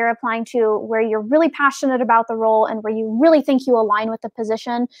company that you're applying to, where you're really passionate about the role and where you really think you align with the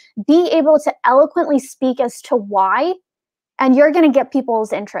position. Be able to eloquently speak as to why, and you're going to get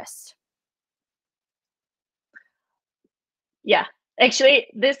people's interest. Yeah, actually,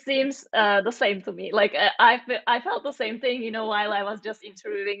 this seems the same to me. Like I felt the same thing, while I was just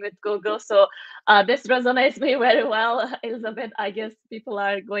interviewing with Google. So this resonates me very well, Elizabeth. I guess people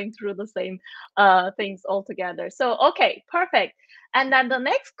are going through the same things altogether. So okay, perfect. And then the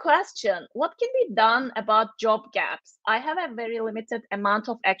next question: what can be done about job gaps? I have a very limited amount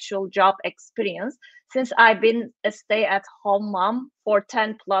of actual job experience since I've been a stay-at-home mom for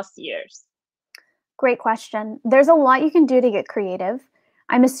 10 plus years. Great question. There's a lot you can do to get creative.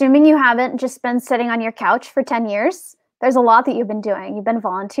 I'm assuming you haven't just been sitting on your couch for 10 years. There's a lot that you've been doing. You've been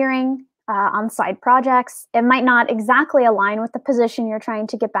volunteering on side projects. It might not exactly align with the position you're trying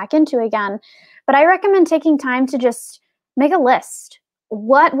to get back into again, but I recommend taking time to just make a list.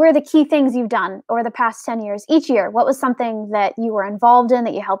 What were the key things you've done over the past 10 years? Each year, what was something that you were involved in,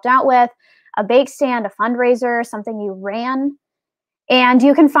 that you helped out with? A bake stand, a fundraiser, something you ran? And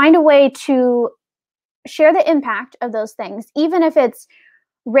you can find a way to share the impact of those things, even if it's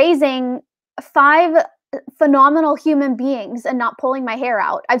raising 5 phenomenal human beings and not pulling my hair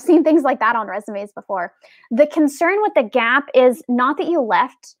out. I've seen things like that on resumes before. The concern with the gap is not that you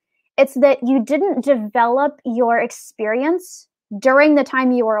left, it's that you didn't develop your experience during the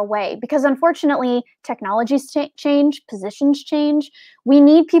time you were away, because unfortunately technologies change, positions change. We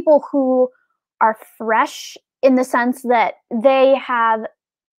need people who are fresh in the sense that they have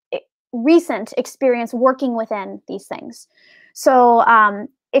recent experience working within these things. So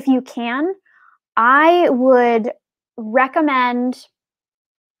if you can, I would recommend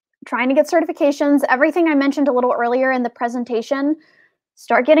trying to get certifications. Everything I mentioned a little earlier in the presentation.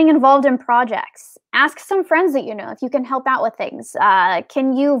 Start getting involved in projects. Ask some friends that you know if you can help out with things.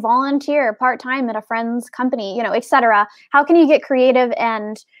 Can you volunteer part-time at a friend's company, etc. How can you get creative?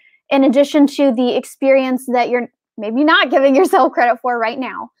 And in addition to the experience that you're maybe not giving yourself credit for right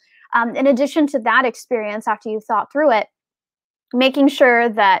now, in addition to that experience, after you've thought through it, making sure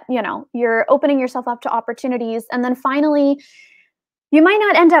that you're opening yourself up to opportunities. And then finally, you might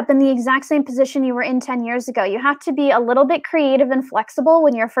not end up in the exact same position you were in 10 years ago. You have to be a little bit creative and flexible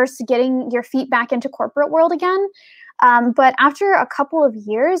when you're first getting your feet back into corporate world again. But after a couple of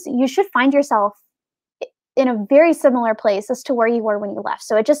years, you should find yourself in a very similar place as to where you were when you left.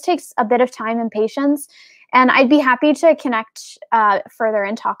 So it just takes a bit of time and patience. And I'd be happy to connect further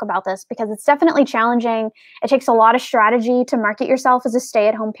and talk about this, because it's definitely challenging. It takes a lot of strategy to market yourself as a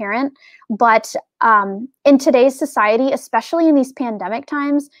stay-at-home parent. But in today's society, especially in these pandemic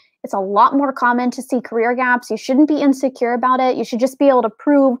times, it's a lot more common to see career gaps. You shouldn't be insecure about it. You should just be able to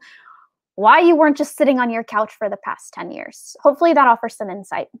prove why you weren't just sitting on your couch for the past 10 years. Hopefully that offers some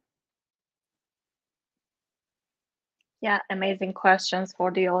insight. Yeah, amazing questions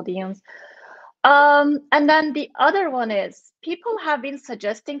for the audience. And then the other one is, people have been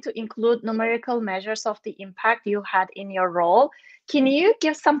suggesting to include numerical measures of the impact you had in your role. Can you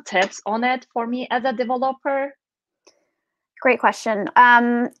give some tips on it for me as a developer? Great question.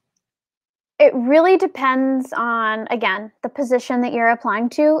 It really depends on, again, the position that you're applying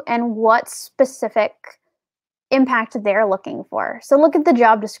to and what specific impact they're looking for. So look at the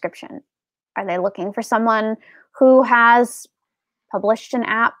job description. Are they looking for someone who has published an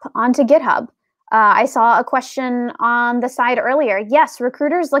app onto GitHub? I saw a question on the side earlier. Yes,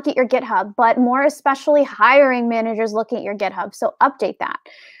 recruiters look at your GitHub, but more especially hiring managers look at your GitHub. So update that.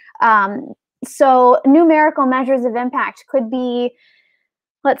 So numerical measures of impact could be,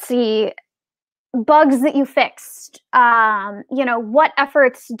 let's see, bugs that you fixed. What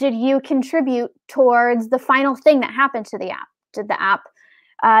efforts did you contribute towards the final thing that happened to the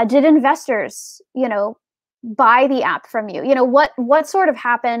app? Did investors, buy the app from you? What sort of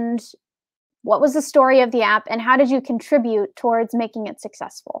happened? What was the story of the app, and how did you contribute towards making it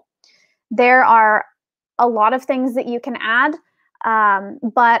successful? There are a lot of things that you can add,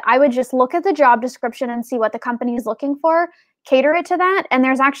 but I would just look at the job description and see what the company is looking for, cater it to that. And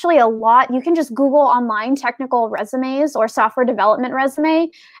there's actually a lot. You can just Google online technical resumes or software development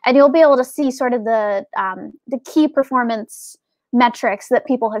resume, and you'll be able to see sort of the key performance metrics that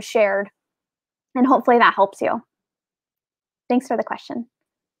people have shared. And hopefully that helps you. Thanks for the question.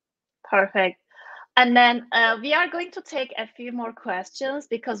 Perfect. And then we are going to take a few more questions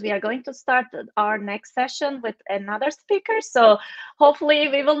because we are going to start our next session with another speaker. So hopefully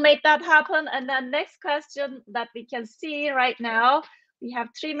we will make that happen. And then next question that we can see right now, we have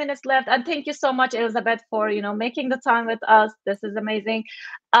 3 minutes left. And thank you so much, Elizabeth, for making the time with us. This is amazing.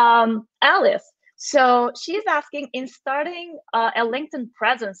 Alice, so she's asking, in starting a LinkedIn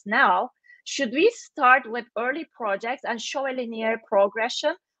presence now, should we start with early projects and show a linear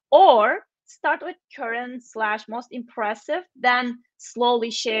progression, or start with current / most impressive, then slowly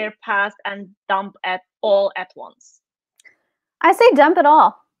share past and dump all at once? I say dump it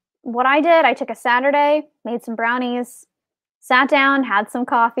all. What I did, I took a Saturday, made some brownies, sat down, had some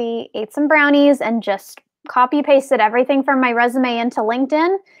coffee, ate some brownies, and just copy pasted everything from my resume into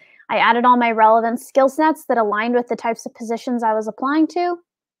LinkedIn. I added all my relevant skill sets that aligned with the types of positions I was applying to.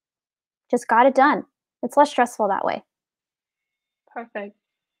 Just got it done. It's less stressful that way. Perfect.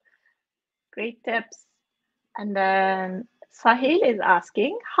 Great tips. And then Sahil is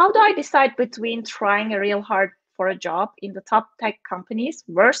asking, how do I decide between trying real hard for a job in the top tech companies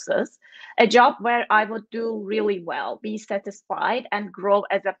versus a job where I would do really well, be satisfied, and grow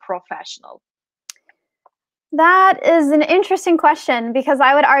as a professional? That is an interesting question, because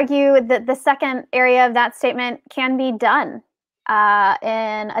I would argue that the second area of that statement can be done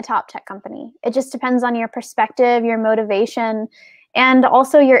in a top tech company. It just depends on your perspective, your motivation, and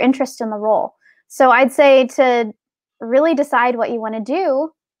also your interest in the role. So I'd say to really decide what you want to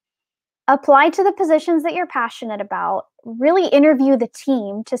do, apply to the positions that you're passionate about, really interview the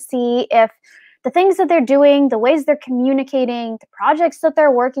team to see if the things that they're doing, the ways they're communicating, the projects that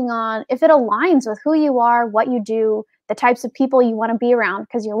they're working on, if it aligns with who you are, what you do, the types of people you want to be around,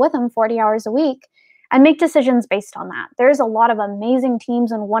 because you're with them 40 hours a week, and make decisions based on that. There's a lot of amazing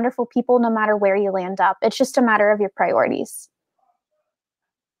teams and wonderful people no matter where you land up. It's just a matter of your priorities.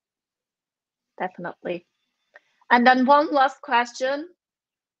 Definitely. And then one last question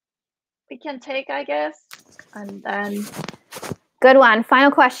we can take, I guess. And then good one. Final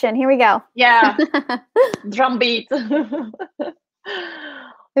question. Here we go. Yeah. Drum beat. Ooh,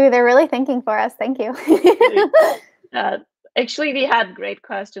 they're really thinking for us. Thank you. Actually, we had great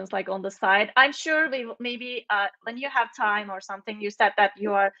questions like on the side. I'm sure we maybe when you have time or something, you said that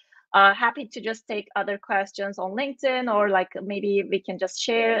you are happy to just take other questions on LinkedIn, or like maybe we can just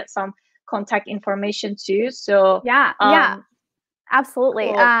share some contact information too. So yeah,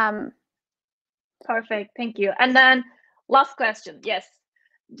 absolutely. Cool. Perfect. Thank you. And then last question. Yes.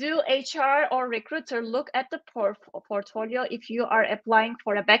 Do HR or recruiter look at the portfolio if you are applying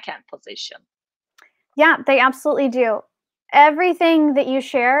for a backend position? Yeah, they absolutely do. Everything that you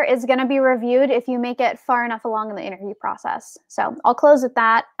share is going to be reviewed if you make it far enough along in the interview process. So I'll close with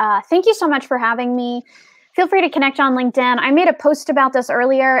that. Thank you so much for having me. Feel free to connect on LinkedIn. I made a post about this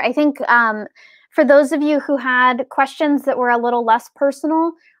earlier. I think for those of you who had questions that were a little less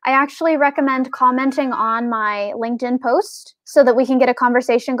personal, I actually recommend commenting on my LinkedIn post so that we can get a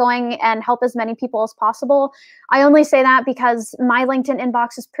conversation going and help as many people as possible. I only say that because my LinkedIn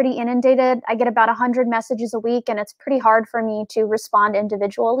inbox is pretty inundated. I get about 100 messages a week, and it's pretty hard for me to respond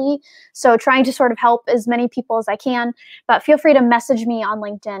individually. So trying to sort of help as many people as I can, but feel free to message me on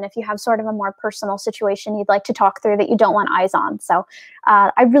LinkedIn if you have sort of a more personal situation you'd like to talk through that you don't want eyes on. So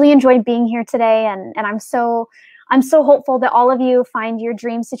I really enjoyed being here today, and I'm so hopeful that all of you find your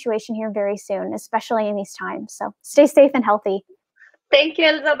dream situation here very soon, especially in these times. So stay safe and healthy. Thank you,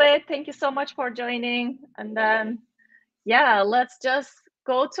 Elizabeth. Thank you so much for joining. And then, yeah, let's just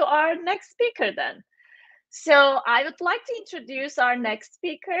go to our next speaker then. So I would like to introduce our next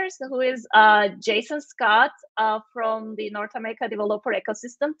speaker, who is Jason Scott from the North America Developer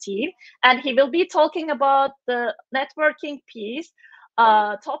Ecosystem team, and he will be talking about the networking piece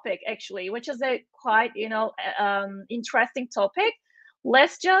topic, actually, which is a quite interesting topic.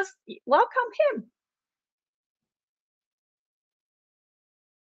 Let's just welcome him.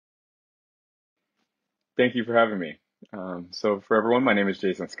 Thank you for having me. So for everyone, my name is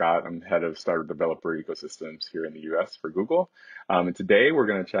Jason Scott. I'm head of startup developer ecosystems here in the US for Google. And today we're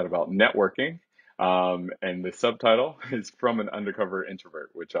going to chat about networking. And the subtitle is From an Undercover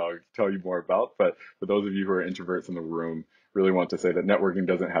Introvert, which I'll tell you more about. But for those of you who are introverts in the room, really want to say that networking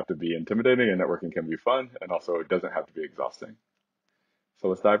doesn't have to be intimidating and networking can be fun. And also it doesn't have to be exhausting. So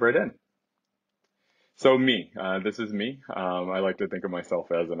let's dive right in. So this is me. I like to think of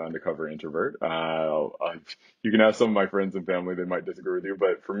myself as an undercover introvert. You can ask some of my friends and family; they might disagree with you,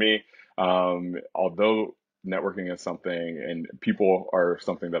 but for me, although networking is something and people are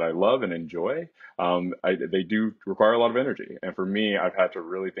something that I love and enjoy, they do require a lot of energy. And for me, I've had to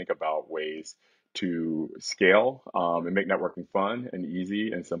really think about ways to scale and make networking fun and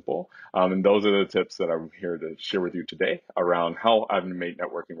easy and simple. And those are the tips that I'm here to share with you today around how I've made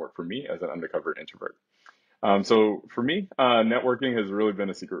networking work for me as an undercover introvert. So for me, networking has really been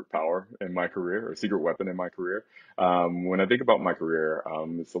a secret power in my career, or a secret weapon in my career. When I think about my career,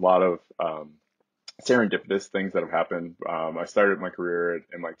 it's a lot of serendipitous things that have happened. I started my career at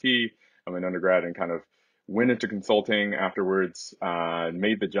MIT. I'm an undergrad and kind of went into consulting afterwards,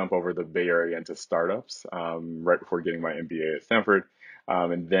 made the jump over the Bay Area into startups right before getting my MBA at Stanford.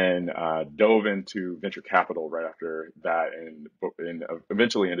 And then dove into venture capital right after that, and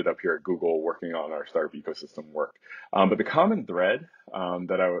eventually ended up here at Google working on our startup ecosystem work. But the common thread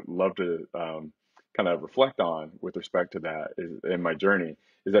that I would love to kind of reflect on with respect to that is in my journey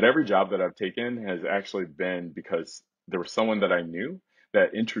is that every job that I've taken has actually been because there was someone that I knew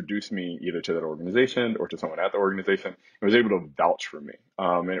that introduced me either to that organization or to someone at the organization and was able to vouch for me.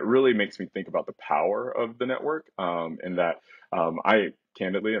 And it really makes me think about the power of the network, and that I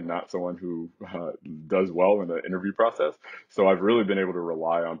candidly am not someone who does well in the interview process. So I've really been able to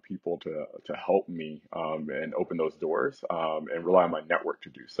rely on people to help me and open those doors, and rely on my network to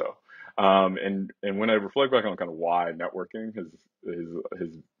do so. And when I reflect back on kind of why networking has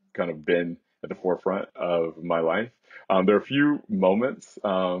kind of been at the forefront of my life, there are a few moments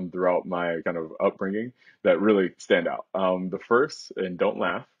throughout my kind of upbringing that really stand out. The first, and don't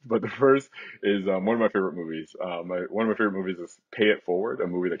laugh, but the first is one of my favorite movies. One of my favorite movies is Pay It Forward, a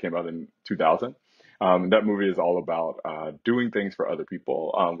movie that came out in 2000. That movie is all about doing things for other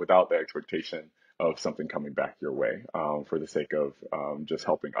people without the expectation of something coming back your way for the sake of just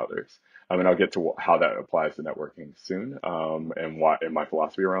helping others. And I'll get to how that applies to networking soon, and why and my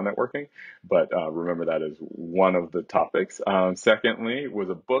philosophy around networking. But remember that is one of the topics. Secondly, was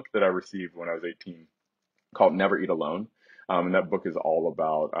a book that I received when I was 18 called Never Eat Alone. And that book is all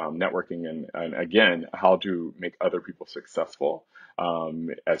about networking and again, how to make other people successful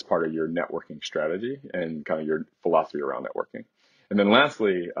as part of your networking strategy and kind of your philosophy around networking. And then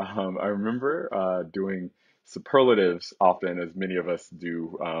lastly, I remember doing superlatives often, as many of us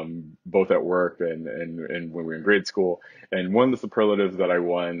do, both at work and when we were in grade school. And one of the superlatives that I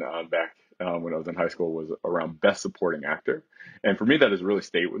won back when I was in high school was around best supporting actor. And for me, that has really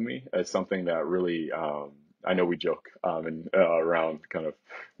stayed with me as something that really, I know we joke around kind of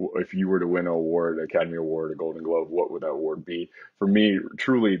if you were to win an award, Academy Award, a Golden Globe, what would that award be? For me,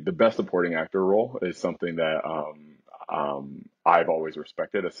 truly, the best supporting actor role is something that I've always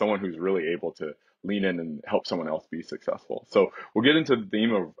respected as someone who's really able to lean in and help someone else be successful. So we'll get into the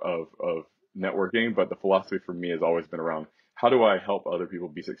theme of networking, but the philosophy for me has always been around how do I help other people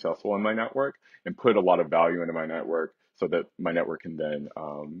be successful in my network and put a lot of value into my network so that my network can then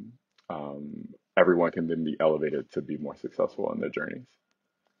everyone can then be elevated to be more successful in their journeys.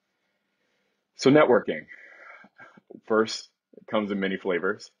 So networking first it comes in many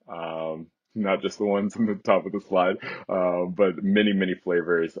flavors, not just the ones on the top of the slide, but many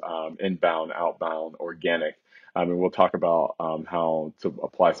flavors, inbound, outbound, organic. And we'll talk about how to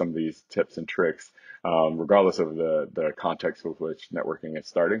apply some of these tips and tricks, regardless of the context with which networking is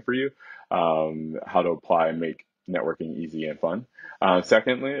starting for you, how to apply and make networking easy and fun.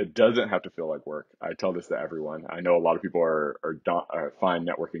 Secondly, it doesn't have to feel like work. I tell this to everyone. I know a lot of people find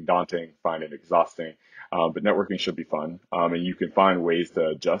networking daunting, find it exhausting, but networking should be fun. And you can find ways to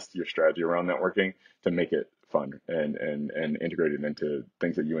adjust your strategy around networking to make it fun and integrate it into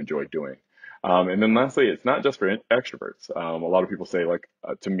things that you enjoy doing. And then lastly, it's not just for extroverts. A lot of people say, like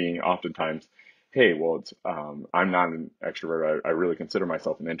to me, oftentimes, "Hey, well, I'm not an extrovert. I really consider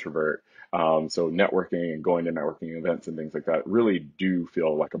myself an introvert. So networking and going to networking events and things like that really do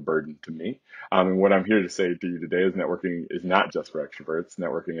feel like a burden to me." And what I'm here to say to you today is networking is not just for extroverts.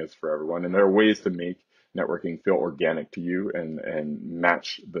 Networking is for everyone, and there are ways to make networking feel organic to you and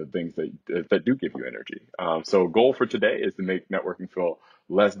match the things that do give you energy. So, goal for today is to make networking feel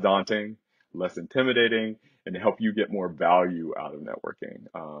less daunting, less intimidating, and to help you get more value out of networking,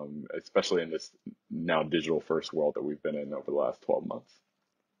 especially in this now digital first world that we've been in over the last 12 months.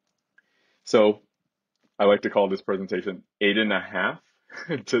 So I like to call this presentation 8.5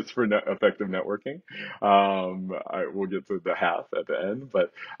 tips for effective networking. We'll get to the half at the end,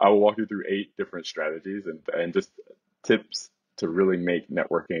 but I will walk you through 8 different strategies and just tips to really make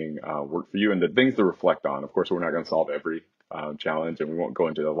networking work for you and the things to reflect on. Of course, we're not going to solve every challenge, and we won't go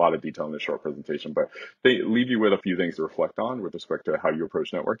into a lot of detail in this short presentation, but they leave you with a few things to reflect on with respect to how you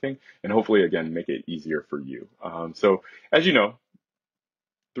approach networking, and hopefully, again, make it easier for you. So, as you know,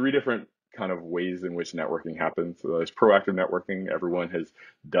 3 different kind of ways in which networking happens. So there's proactive networking. Everyone has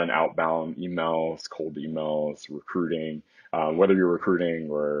done outbound emails, cold emails, recruiting. Whether you're recruiting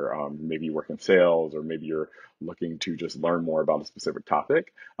or maybe you work in sales or maybe you're looking to just learn more about a specific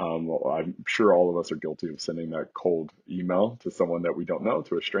topic. Well, I'm sure all of us are guilty of sending that cold email to someone that we don't know,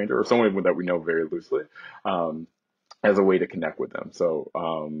 to a stranger, or someone that we know very loosely. Um, as a way to connect with them. So,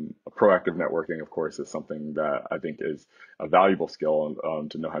 proactive networking, of course, is something that I think is a valuable skill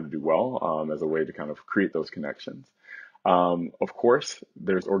to know how to do well as a way to kind of create those connections. Of course,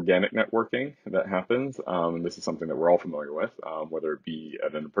 there's organic networking that happens. And this is something that we're all familiar with, whether it be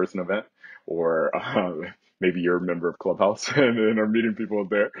at an in-person event or maybe you're a member of Clubhouse and are meeting people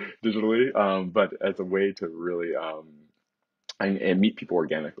there digitally, but as a way to really and meet people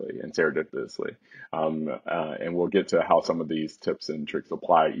organically and serendipitously. And we'll get to how some of these tips and tricks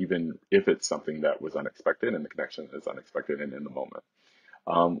apply, even if it's something that was unexpected and the connection is unexpected and in the moment.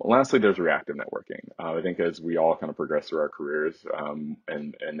 Lastly, there's reactive networking. I think as we all kind of progress through our careers,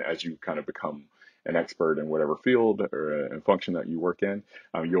 and as you kind of become an expert in whatever field or function that you work in,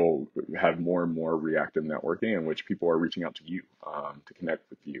 you'll have more and more reactive networking in which people are reaching out to you to connect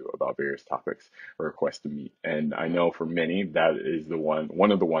with you about various topics or requests to meet. And I know for many that is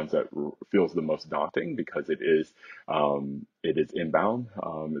one of the ones that feels the most daunting because it is inbound,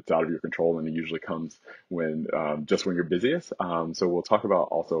 it's out of your control, and it usually comes when just when you're busiest. So we'll talk about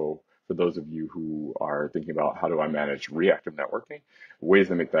also for those of you who are thinking about how do I manage reactive networking, ways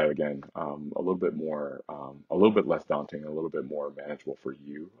to make that again a little bit less daunting, a little bit more manageable for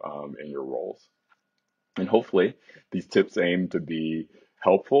you in your roles. And hopefully these tips aim to be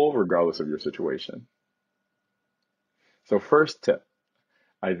helpful regardless of your situation. So first tip,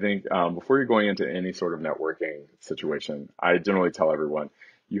 I think before you're going into any sort of networking situation, I generally tell everyone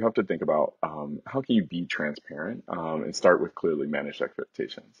you have to think about how can you be transparent and start with clearly managed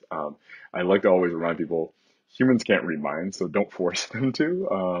expectations. I like to always remind people humans can't read minds, so don't force them to.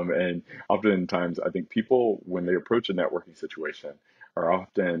 And oftentimes, I think people, when they approach a networking situation, are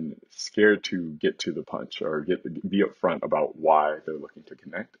often scared to get to the punch or be upfront about why they're looking to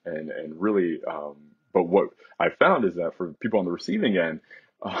connect and really. But what I found is that for people on the receiving end,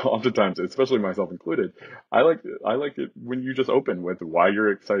 oftentimes, especially myself included, I like it when you just open with why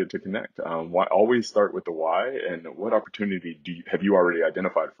you're excited to connect. Why always start with the why and what opportunity have you already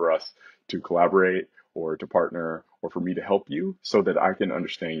identified for us to collaborate or to partner or for me to help you so that I can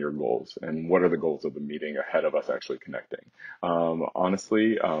understand your goals and what are the goals of the meeting ahead of us actually connecting.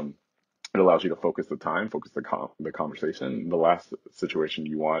 Honestly, it allows you to focus the time, focus the conversation. The last situation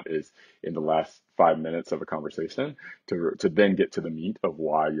you want is in the last 5 minutes of a conversation to then get to the meat of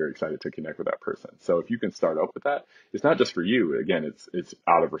why you're excited to connect with that person. So if you can start out with that, it's not just for you. Again, it's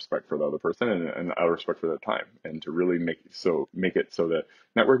out of respect for the other person and out of respect for their time, and to really make it so that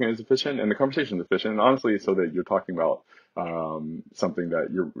networking is efficient and the conversation is efficient, and honestly, so that you're talking about something that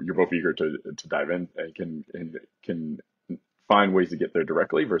you're both eager to dive in and can find ways to get there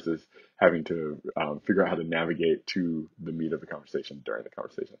directly versus having to figure out how to navigate to the meat of the conversation during the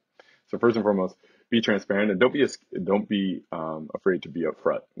conversation. So first and foremost, be transparent and don't be afraid to be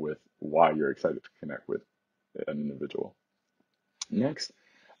upfront with why you're excited to connect with an individual. Next,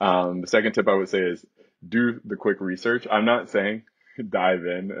 the second tip I would say is do the quick research. I'm not saying dive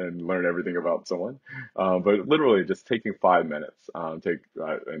in and learn everything about someone, but literally just taking 5 minutes. And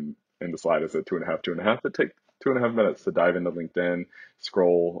in the slide I said 2.5, 2.5, but take 2.5 minutes to dive into LinkedIn,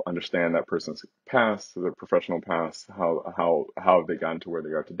 scroll, understand that person's past, their professional past, how have they gotten to where they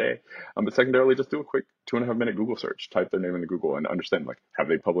are today. But secondarily, just do a quick 2.5 minute Google search, type their name into Google and understand, like, have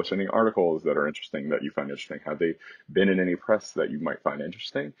they published any articles that are interesting that you find interesting? Have they been in any press that you might find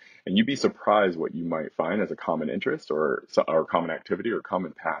interesting? And you'd be surprised what you might find as a common interest or common activity or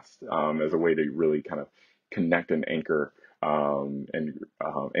common past, as a way to really kind of connect and anchor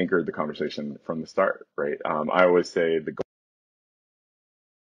the conversation from the start, right? I always say the goal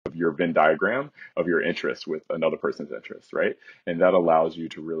of your Venn diagram of your interest with another person's interest, right? And that allows you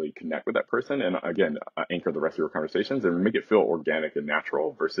to really connect with that person and again, anchor the rest of your conversations and make it feel organic and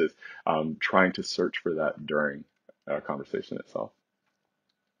natural versus trying to search for that during a conversation itself.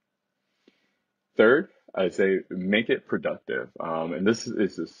 Third, I'd say make it productive. And this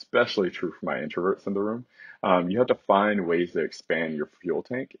is especially true for my introverts in the room. You have to find ways to expand your fuel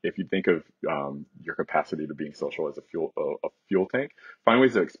tank. If you think of your capacity to being social as a fuel tank, find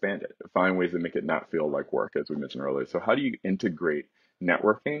ways to expand it. Find ways to make it not feel like work, as we mentioned earlier. So how do you integrate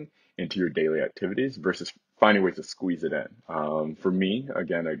networking into your daily activities versus finding ways to squeeze it in? For me,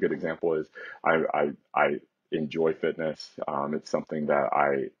 again, a good example is I enjoy fitness. It's something that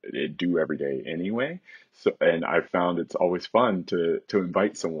I do every day anyway. So, and I found it's always fun to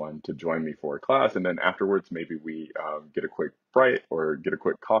invite someone to join me for a class, and then afterwards maybe we get a quick bite or get a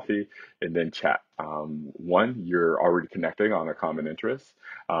quick coffee and then chat. One, you're already connecting on a common interest.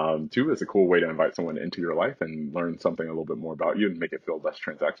 Two, it's a cool way to invite someone into your life and learn something a little bit more about you and make it feel less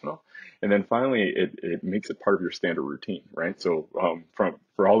transactional. And then finally, it makes it part of your standard routine, right? So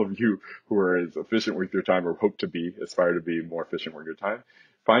for all of you who are as efficient with your time or aspire to be more efficient with your time,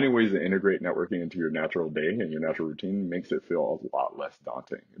 finding ways to integrate networking into your natural day and your natural routine makes it feel a lot less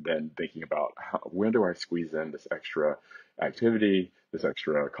daunting than thinking about where do I squeeze in this extra activity, this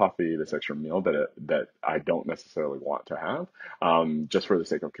extra coffee, this extra meal that I don't necessarily want to have, just for the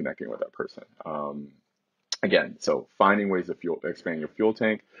sake of connecting with that person. Again, so finding ways to expand your fuel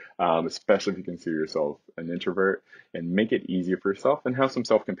tank, especially if you consider yourself an introvert, and make it easier for yourself and have some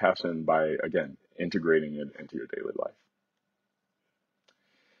self-compassion by, again, integrating it into your daily life.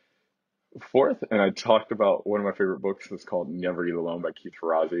 Fourth, and I talked about one of my favorite books is called Never Eat Alone by Keith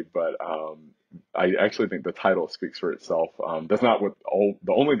Ferrazzi, but I actually think the title speaks for itself. That's not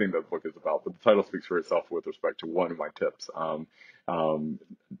the only thing that the book is about, but the title speaks for itself with respect to one of my tips. Um,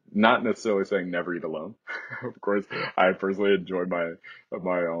 Not necessarily saying never eat alone. Of course, I personally enjoy my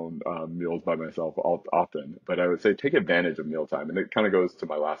own meals by myself often, but I would say take advantage of mealtime, and it kind of goes to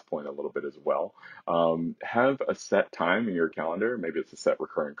my last point a little bit as well. Have a set time in your calendar. Maybe it's a set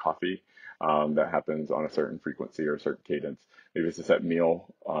recurring coffee that happens on a certain frequency or a certain cadence. Maybe it's a set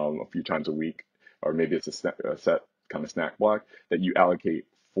meal a few times a week, or maybe it's a set kind of snack block that you allocate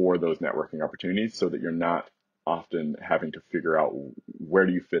for those networking opportunities so that you're not often having to figure out where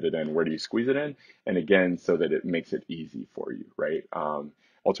do you fit it in, where do you squeeze it in, and again, so that it makes it easy for you, right?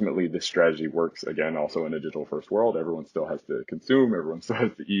 Ultimately, this strategy works again also in a digital first world. Everyone still has to consume, everyone still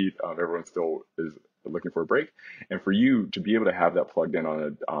has to eat, everyone still is looking for a break. And for you to be able to have that plugged in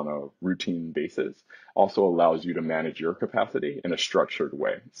on a routine basis also allows you to manage your capacity in a structured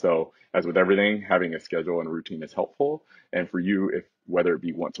way. So as with everything, having a schedule and a routine is helpful. And for you, if whether it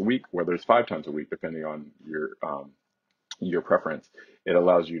be once a week, whether it's 5 times a week, depending on your preference, it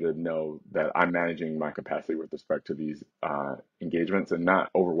allows you to know that I'm managing my capacity with respect to these engagements and not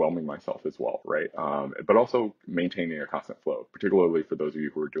overwhelming myself as well, right? But also maintaining a constant flow, particularly for those of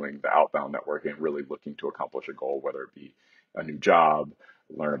you who are doing the outbound networking, really looking to accomplish a goal, whether it be a new job,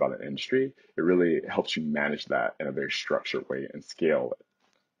 learn about an industry. It really helps you manage that in a very structured way and scale it.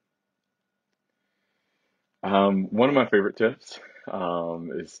 One of my favorite tips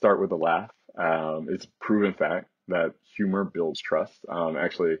is start with a laugh. It's a proven fact that humor builds trust.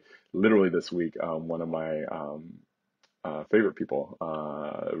 Actually, literally this week, one of my favorite people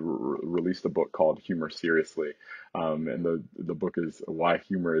released a book called Humor Seriously. And the book is Why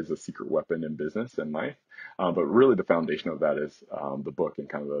Humor is a Secret Weapon in Business and Life. But really, the foundation of that is the book, and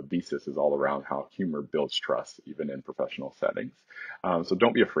kind of the thesis is all around how humor builds trust, even in professional settings. So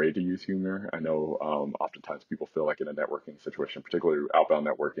don't be afraid to use humor. I know oftentimes people feel like in a networking situation, particularly outbound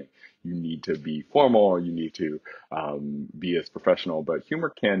networking, you need to be formal, you need to be as professional, but humor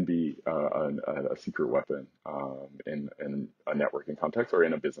can be a secret weapon in a networking context or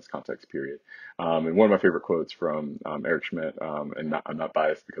in a business context, period. And one of my favorite quotes from Eric Schmidt, and I'm not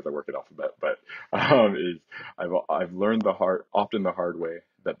biased because I work at Alphabet, but is I've learned often the hard way,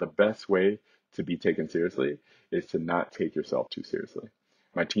 that the best way to be taken seriously is to not take yourself too seriously.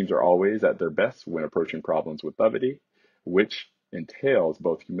 My teams are always at their best when approaching problems with levity, which entails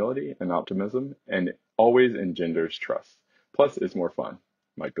both humility and optimism, and always engenders trust. Plus, it's more fun,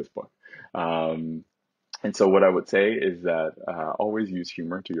 like this book. Um, and so what I would say is that always use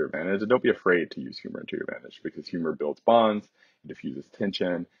humor to your advantage, and don't be afraid to use humor to your advantage because humor builds bonds, it diffuses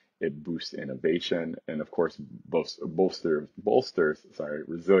tension, it boosts innovation, and of course bolsters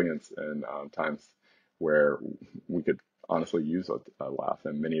resilience in times where we could honestly use a laugh.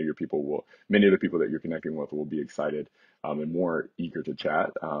 And many of the people that you're connecting with will be excited and more eager to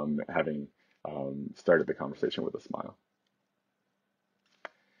chat, having started the conversation with a smile.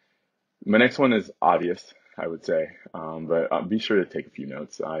 My next one is obvious, I would say, but be sure to take a few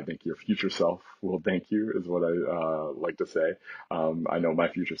notes. I think your future self will thank you, is what I like to say. I know my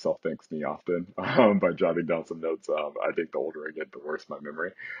future self thanks me often by jotting down some notes. I think the older I get, the worse my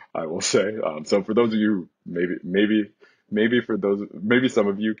memory, I will say. So for those of you, maybe some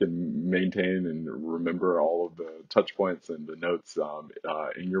of you can maintain and remember all of the touch points and the notes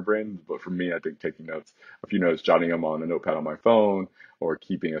in your brain. But for me, I think taking notes, a few notes, jotting them on a notepad on my phone, or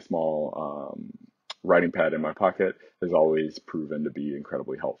keeping a small writing pad in my pocket has always proven to be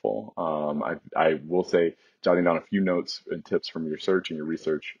incredibly helpful. I will say jotting down a few notes and tips from your search and your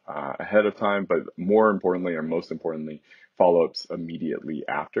research ahead of time, but more importantly, or most importantly, follow-ups immediately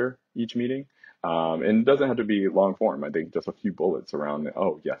after each meeting. And it doesn't have to be long form. I think just a few bullets around,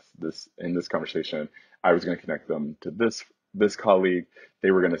 oh yes, in this conversation, I was going to connect them to this colleague. They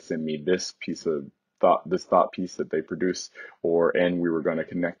were going to send me this thought piece that they produced, and we were going to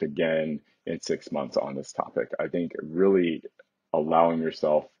connect again in 6 months on this topic. I think really allowing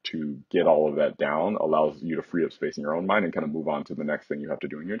yourself to get all of that down allows you to free up space in your own mind and kind of move on to the next thing you have to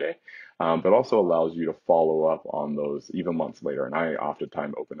do in your day, but also allows you to follow up on those even months later. And I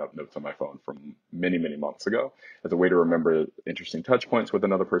oftentimes open up notes on my phone from many, many months ago as a way to remember interesting touch points with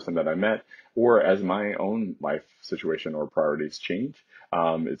another person that I met, or as my own life situation or priorities change.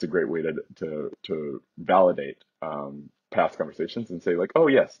 It's a great way to validate past conversations and say like, oh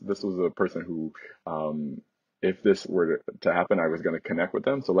yes, this was a person who, if this were to happen, I was going to connect with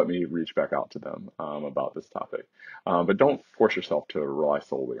them. So let me reach back out to them about this topic. But don't force yourself to rely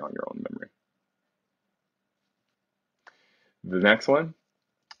solely on your own memory. The next one,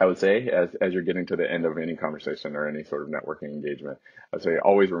 I would say, as you're getting to the end of any conversation or any sort of networking engagement, I'd say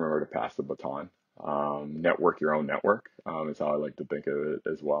always remember to pass the baton. Network your own network is how I like to think of it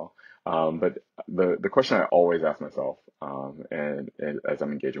as well. But the question I always ask myself, and as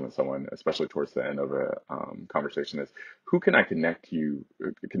I'm engaging with someone, especially towards the end of a conversation, is who can I connect you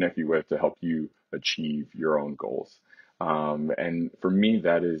with to help you achieve your own goals? And for me,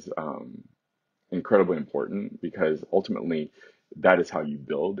 that is incredibly important because ultimately that is how you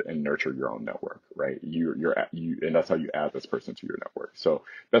build and nurture your own network, right? And that's how you add this person to your network. So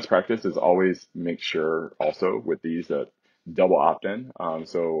best practice is always make sure also with these that double opt-in.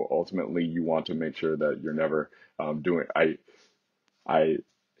 So ultimately you want to make sure that you're never doing, I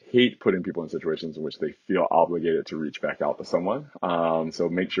hate putting people in situations in which they feel obligated to reach back out to someone. So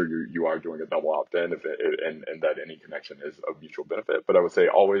make sure you are doing a double opt-in and that any connection is of mutual benefit. But I would say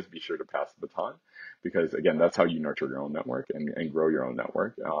always be sure to pass the baton because again, that's how you nurture your own network and grow your own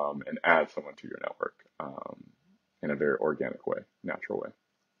network and add someone to your network in a very organic way, natural way.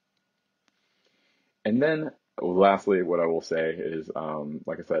 And then lastly, what I will say is,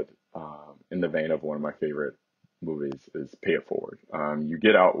 like I said, in the vein of one of my favorite movies is Pay It Forward. You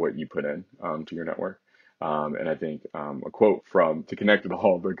get out what you put in to your network. And I think to connect it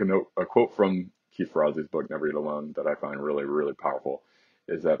all, a quote from Keith Ferrazzi's book, Never Eat Alone, that I find really, really powerful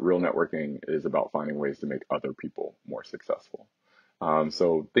is that real networking is about finding ways to make other people more successful.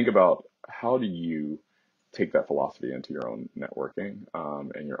 So think about how do you take that philosophy into your own networking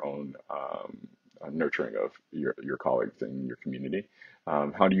and your own nurturing of your colleagues and your community.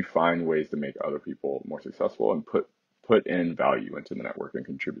 How do you find ways to make other people more successful and put in value into the network and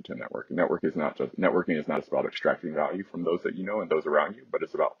contribute to the network? Networking is not just about extracting value from those that you know and those around you, but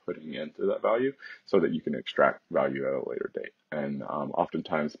it's about putting into that value so that you can extract value at a later date. And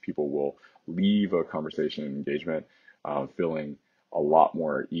oftentimes people will leave a conversation and engagement feeling a lot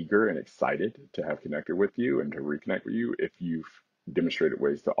more eager and excited to have connected with you and to reconnect with you if you've demonstrated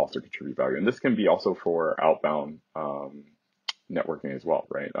ways to also contribute value. And this can be also for outbound networking as well,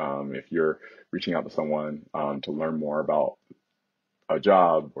 right? If you're reaching out to someone to learn more about a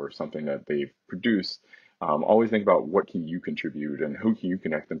job or something that they've produced, always think about what can you contribute and who can you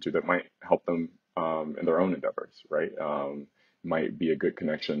connect them to that might help them in their own endeavors, right? Might be a good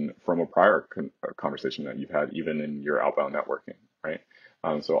connection from a prior conversation that you've had, even in your outbound networking, right?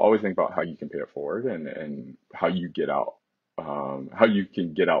 So always think about how you can pay it forward and how you get out, how you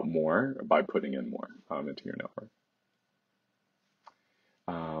can get out more by putting in more into your network.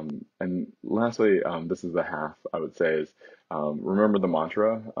 And lastly, this is the half I would say is remember the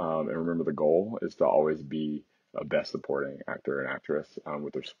mantra and remember the goal is to always be a best supporting actor and actress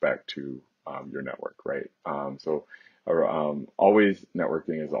with respect to your network, right? Always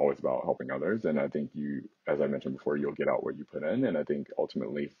networking is always about helping others, and I think you, as I mentioned before, you'll get out what you put in, and I think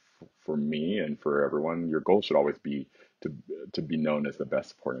ultimately for me and for everyone, your goal should always be to to be known as the best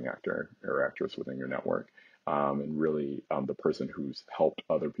supporting actor or actress within your network and really the person who's helped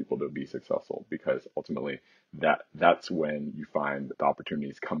other people to be successful because ultimately that's when you find the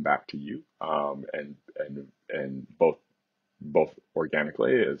opportunities come back to you and both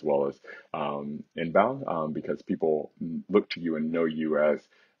organically as well as inbound because people look to you and know you as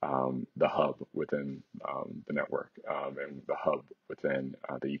the hub within the network and the hub within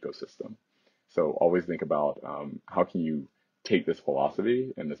the ecosystem. So always think about how can you take this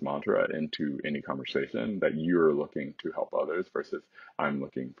philosophy and this mantra into any conversation that you're looking to help others versus I'm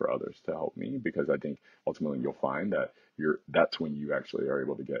looking for others to help me because I think ultimately you'll find that that's when you actually are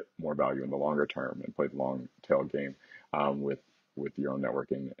able to get more value in the longer term and play the long tail game with your own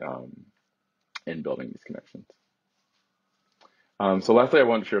networking and building these connections. So lastly, I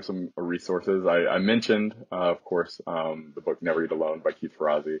wanted to share some resources. I mentioned, of course, the book Never Eat Alone by Keith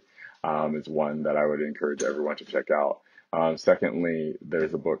Ferrazzi is one that I would encourage everyone to check out. Secondly,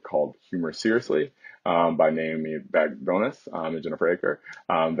 there's a book called Humor Seriously by Naomi Bagdonis and Jennifer Aker.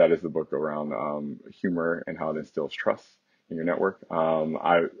 That is the book around humor and how it instills trust in your network.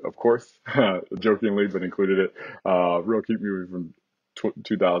 I, of course, jokingly, but included it. Real cute movie from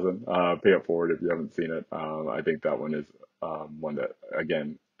 2000. Pay It Forward if you haven't seen it. I think that one is one that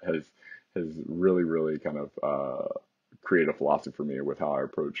again has really kind of create a philosophy for me with how I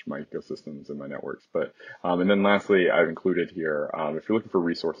approach my ecosystems and my networks. But and then lastly, I've included here if you're looking for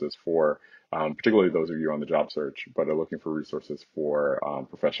resources for particularly those of you on the job search, but are looking for resources for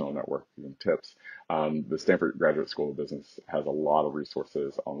professional networking tips. The Stanford Graduate School of Business has a lot of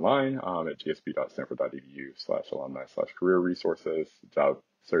resources online at gsp.stanford.edu/alumni/career resources, job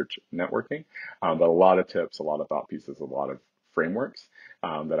search networking, but a lot of tips, a lot of thought pieces, a lot of frameworks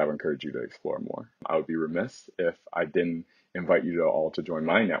that I would encourage you to explore more. I would be remiss if I didn't invite you to all to join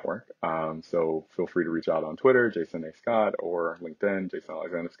my network. So feel free to reach out on Twitter, Jason A. Scott, or LinkedIn, Jason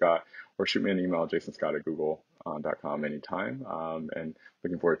Alexander Scott, or shoot me an email, jasonscott@google.com anytime. And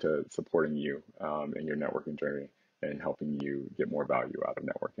looking forward to supporting you in your networking journey and helping you get more value out of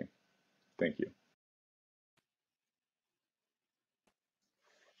networking. Thank you.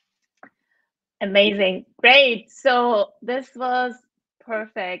 Amazing. Great. So this was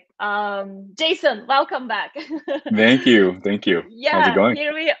perfect. Jason, welcome back. Thank you. Thank you. How's it Yeah, going?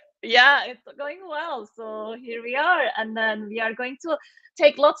 yeah, it's going well. So here we are. And then we are going to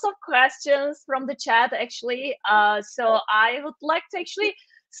take lots of questions from the chat actually. So I would like to actually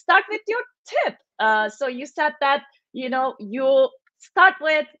start with your tip. So you said that, you start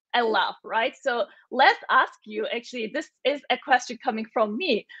with I laugh, right? So let's ask you actually, this is a question coming from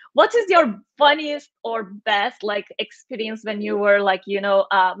me. What is your funniest or best experience when you were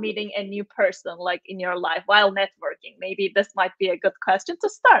meeting a new person in your life while networking? Maybe this might be a good question to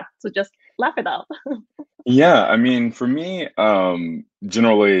start. So just laugh it out. Yeah, I mean, for me,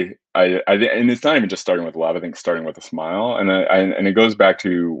 generally, and it's not even just starting with love. I think starting with a smile, and it goes back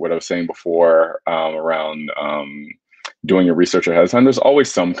to what I was saying before around doing your research ahead of time. There's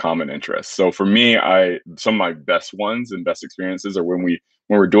always some common interest. So for me, some of my best ones and best experiences are when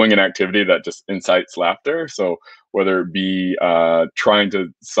we're doing an activity that just incites laughter. So whether it be trying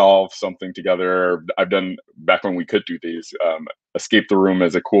to solve something together, I've done back when we could do these. Escape the room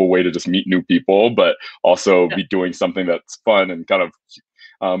as a cool way to just meet new people, but also Yeah. be doing something that's fun and kind of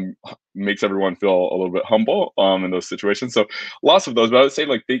makes everyone feel a little bit humble in those situations. So lots of those, but I would say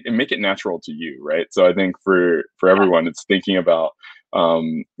and make it natural to you, right? So I think for everyone, it's thinking about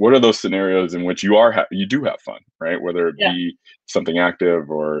what are those scenarios in which you do have fun, right? Whether it Yeah. be something active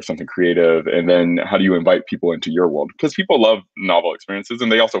or something creative, and then how do you invite people into your world? Because people love novel experiences,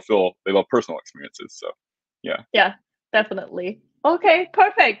 and they also they love personal experiences. So yeah. Yeah, definitely. Okay,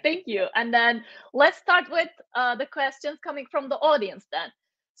 perfect. Thank you. And then let's start with the questions coming from the audience then.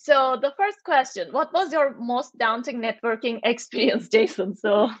 So the first question, what was your most daunting networking experience, Jason?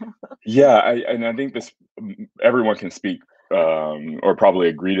 So Yeah, and I think this everyone can speak or probably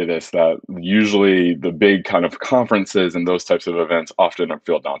agree to this that usually the big kind of conferences and those types of events often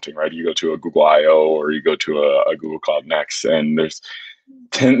feel daunting, right? You go to a Google I/O or you go to a Google Cloud Next, and there's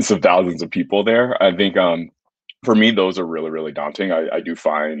tens of thousands of people there. I think for me, those are really, really daunting. I do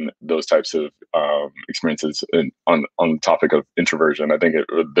find those types of experiences on the topic of introversion. I think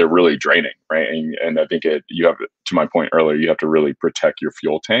they're really draining, right? And I think you have, to my point earlier, you have to really protect your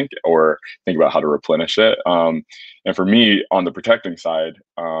fuel tank or think about how to replenish it. And for me, on the protecting side,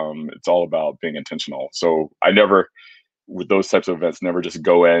 it's all about being intentional. So I never, with those types of events, never just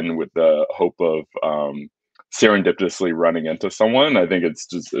go in with the hope of serendipitously running into someone. I think it's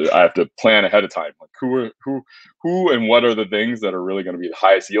just I have to plan ahead of time, like who and what are the things that are really going to be the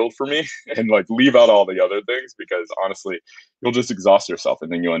highest yield for me, and like leave out all the other things, because honestly, you'll just exhaust yourself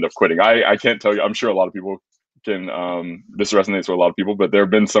and then you'll end up quitting. I can't tell you. I'm sure a lot of people can. This resonates with a lot of people, but there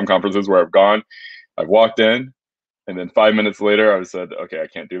have been some conferences where I've walked in, and then 5 minutes later, I said, okay, I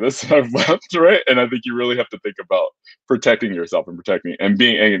can't do this. I've left, right? And I think you really have to think about protecting yourself and protecting and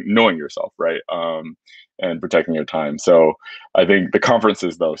being and knowing yourself, right? And protecting your time. So I think the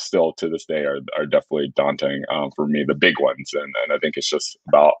conferences, though, still to this day are definitely daunting for me, the big ones. And I think it's just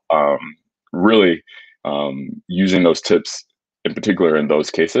about really using those tips in particular in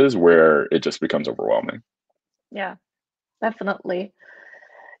those cases where it just becomes overwhelming. Yeah, definitely.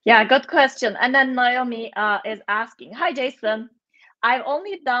 Yeah, good question. And then Naomi is asking, hi, Jason. I've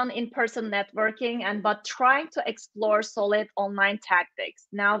only done in-person networking but trying to explore solid online tactics.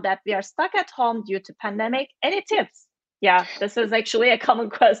 Now that we are stuck at home due to pandemic, any tips? Yeah, this is actually a common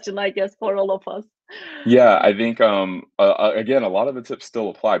question, I guess, for all of us. Yeah, I think again, a lot of the tips still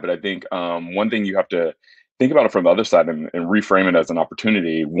apply, but I think one thing you have to think about it from the other side and reframe it as an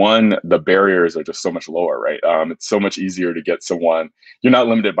opportunity. One, the barriers are just so much lower, right? It's so much easier to get someone. You're not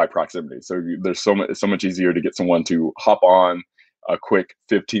limited by proximity, so there's so much easier to get someone to hop on a quick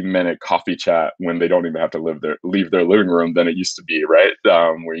 15-minute coffee chat when they don't even have to leave their living room than it used to be, right?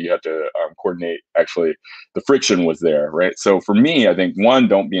 Where you had to coordinate. Actually, the friction was there, right? So for me, I think one,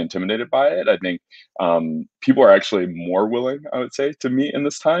 don't be intimidated by it. I think people are actually more willing, I would say, to meet in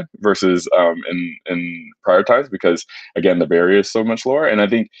this time versus in prior times, because again, the barrier is so much lower. And I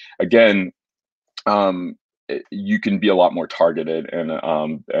think again, you can be a lot more targeted and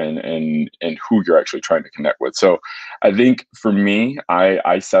who you're actually trying to connect with. So I think for me,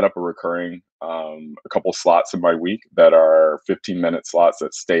 I set up a recurring a couple slots in my week that are 15-minute slots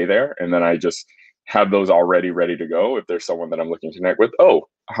that stay there, and then I just have those already ready to go if there's someone that I'm looking to connect with. Oh,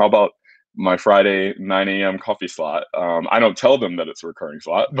 how about my Friday 9 a.m. coffee slot? I don't tell them that it's a recurring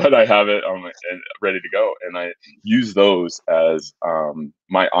slot, but I have it and ready to go, and I use those as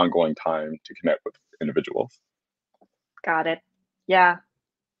my ongoing time to connect with individuals. Got it. Yeah,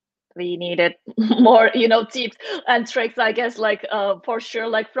 we needed more, tips and tricks, I guess, like for sure,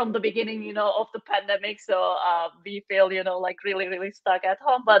 like from the beginning, of the pandemic. So we feel, like really, really stuck at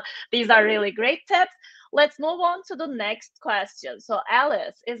home. But these are really great tips. Let's move on to the next question. So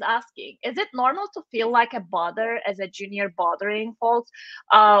Alice is asking, is it normal to feel like a bother as a junior bothering folks?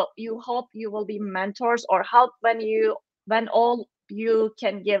 You hope you will be mentors or help when all you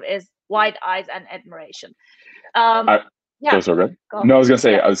can give is wide eyes and admiration. Yeah. Those are good. Go. No, I was gonna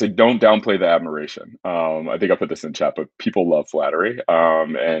say, Yeah. I would say, don't downplay the admiration. I think I put this in chat, but people love flattery.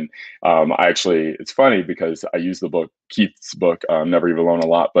 And I actually, it's funny because I use the book, Keith's book, Never Even Alone, a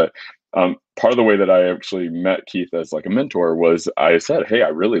lot. But part of the way that I actually met Keith as like a mentor was I said, hey, I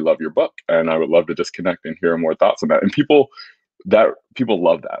really love your book, and I would love to just connect and hear more thoughts on that. And people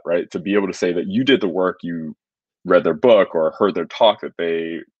love that, right? To be able to say that you did the work, you read their book or heard their talk that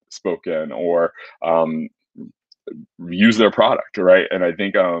they spoke in, or use their product, right? And I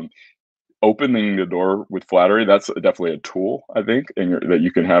think opening the door with flattery, that's definitely a tool, I think, that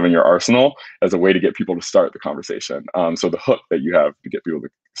you can have in your arsenal as a way to get people to start the conversation. So the hook that you have to get people to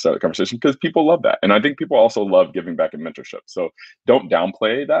start the conversation, because people love that. And I think people also love giving back in mentorship. So don't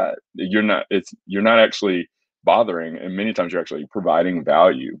downplay that. You're not actually bothering, and many times you're actually providing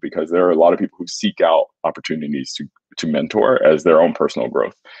value, because there are a lot of people who seek out opportunities to mentor as their own personal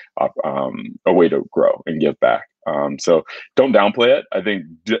growth, a way to grow and give back. So don't downplay it. I think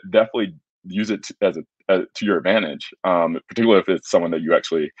definitely use it to your advantage, particularly if it's someone that you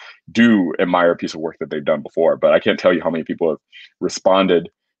actually do admire a piece of work that they've done before. But I can't tell you how many people have responded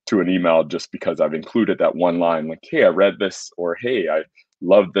to an email just because I've included that one line, like, hey, I read this, or hey, I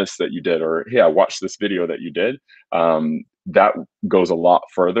love this that you did, or hey, I watched this video that you did. That goes a lot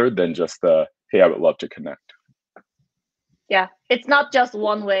further than just the, hey, I would love to connect. Yeah, it's not just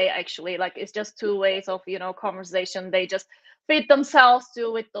one way, actually. Like, it's just two ways of, conversation. They just feed themselves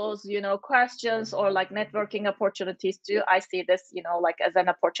to with those, questions or like networking opportunities too. I see this, like as an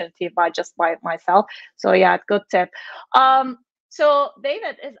opportunity by myself. So yeah, good tip. So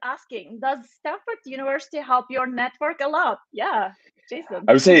David is asking, does Stanford University help your network a lot? Yeah, Jason.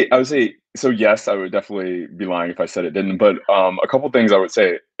 I would say, so yes, I would definitely be lying if I said it didn't, but a couple things I would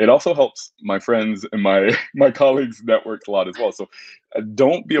say, it also helps my friends and my my colleagues networks a lot as well. So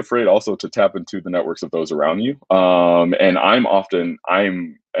don't be afraid also to tap into the networks of those around you. And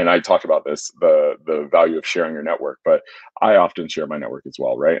and I talked about this, the value of sharing your network, but I often share my network as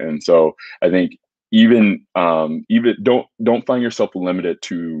well, right? And so I think even don't find yourself limited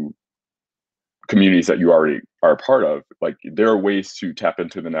to communities that you already are a part of. Like there are ways to tap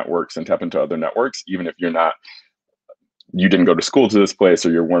into the networks and tap into other networks, even if you didn't go to school to this place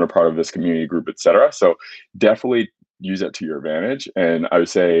or you weren't a part of this community group, etc. So definitely use it to your advantage. And I would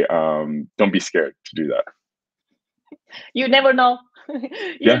say, don't be scared to do that. You never know. You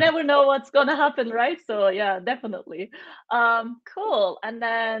Yeah. never know what's gonna happen, right? So yeah, definitely. Cool. And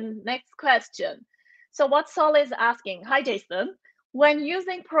then next question. So what Sol is asking, hi Jason. When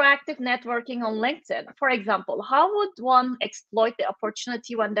using proactive networking on LinkedIn, for example, how would one exploit the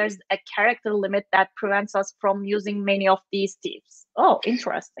opportunity when there's a character limit that prevents us from using many of these tips? Oh,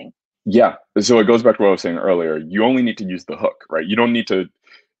 interesting. Yeah. So it goes back to what I was saying earlier. You only need to use the hook, right? You don't need to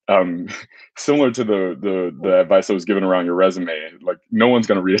um similar to the advice that was given around your resume, like no one's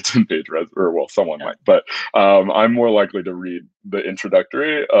going to read a 10-page or well, someone might, but I'm more likely to read the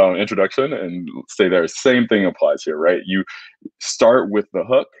introduction and stay there. Same thing applies here, right? You start with the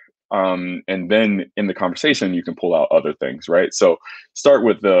hook, and then in the conversation you can pull out other things, right? So start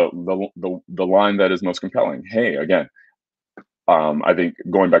with the line that is most compelling. Hey, again, I think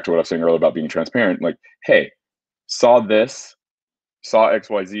going back to what I was saying earlier about being transparent, like, hey, saw this, saw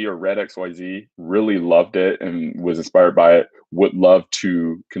XYZ or read XYZ, really loved it and was inspired by it, would love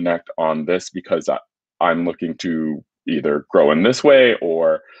to connect on this because I'm looking to either grow in this way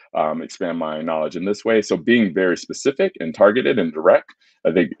or expand my knowledge in this way. So being very specific and targeted and direct,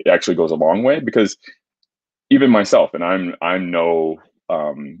 I think it actually goes a long way, because even myself, and I'm no,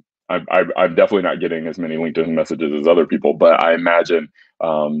 I'm definitely not getting as many LinkedIn messages as other people, but I imagine,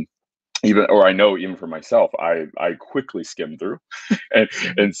 even, or I know even for myself, I quickly skim through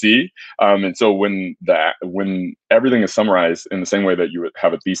and see. And so when everything is summarized in the same way that you would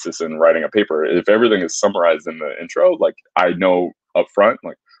have a thesis in writing a paper, if everything is summarized in the intro, like I know upfront,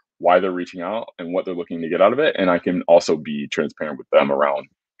 like why they're reaching out and what they're looking to get out of it, and I can also be transparent with them around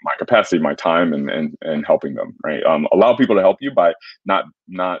my capacity, my time, and helping them. Right. Allow people to help you by not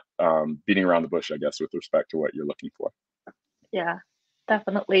beating around the bush, I guess, with respect to what you're looking for. Yeah,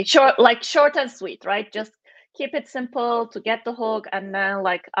 definitely. Short and sweet, right? Just keep it simple to get the hook, and then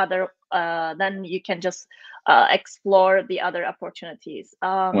then you can just explore the other opportunities.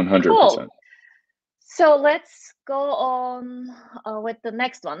 100%. Cool. So let's go on with the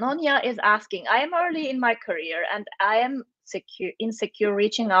next one. Nonya is asking, I am early in my career and I am insecure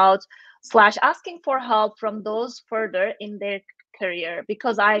reaching out / asking for help from those further in their career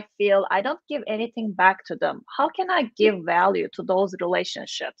because I feel I don't give anything back to them. How can I give value to those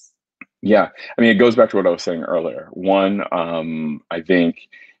relationships? Yeah, I mean, it goes back to what I was saying earlier. One, I think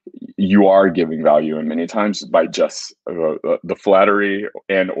you are giving value, and many times by just the flattery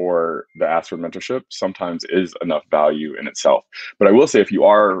and or the ask for mentorship sometimes is enough value in itself. But I will say, if you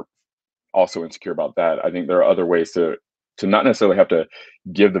are also insecure about that, I think there are other ways to not necessarily have to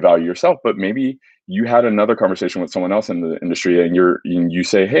give the value yourself, but maybe you had another conversation with someone else in the industry, and you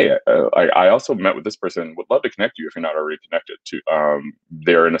say, hey, I also met with this person, would love to connect you if you're not already connected to.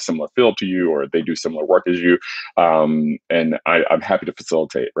 They're in a similar field to you, or they do similar work as you, and I'm happy to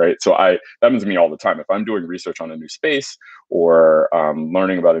facilitate. Right. So that happens to me all the time. If I'm doing research on a new space or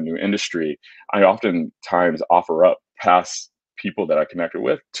learning about a new industry, I oftentimes offer up past people that I connected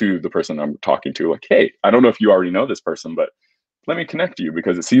with to the person I'm talking to. Like, hey, I don't know if you already know this person, but let me connect you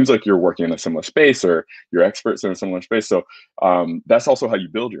because it seems like you're working in a similar space or you're experts in a similar space. So that's also how you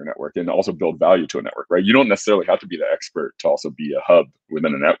build your network and also build value to a network, right? You don't necessarily have to be the expert to also be a hub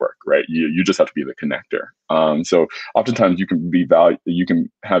within a network, right? You just have to be the connector. So oftentimes you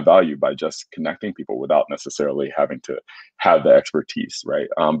can have value by just connecting people without necessarily having to have the expertise, right?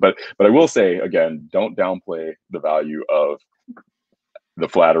 But I will say again, don't downplay the value of the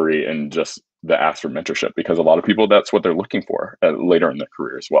flattery and just the ask for mentorship, because a lot of people, that's what they're looking for later in their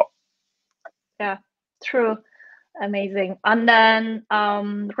career as well. Yeah, true. Amazing. And then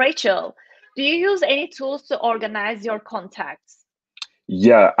Rachel, do you use any tools to organize your contacts?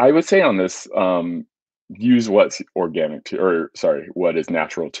 Yeah, I would say on this, use what's organic to, or sorry, what is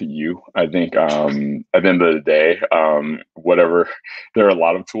natural to you. I think at the end of the day, whatever, there are a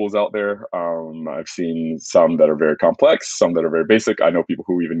lot of tools out there. I've seen some that are very complex, some that are very basic. I know people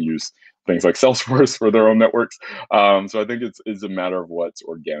who even use things like Salesforce for their own networks. So I think it's a matter of what's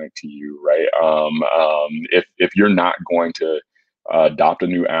organic to you, right? If you're not going to adopt a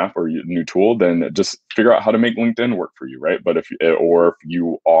new app or new tool, then just figure out how to make LinkedIn work for you, right? But if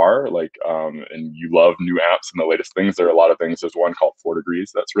you are like and you love new apps and the latest things, there are a lot of things. There's one called 4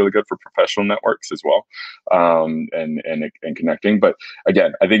 Degrees that's really good for professional networks as well, and connecting. But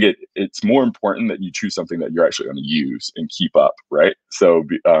again, I think it's more important that you choose something that you're actually going to use and keep up, right? So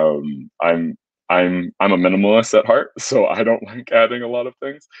I'm a minimalist at heart, so I don't like adding a lot of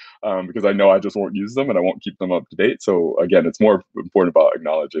things because I know I just won't use them and I won't keep them up to date. So again, it's more important about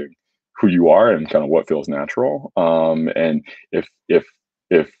acknowledging who you are and kind of what feels natural. And if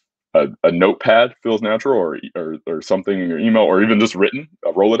a notepad feels natural, or something in your email, or even just written,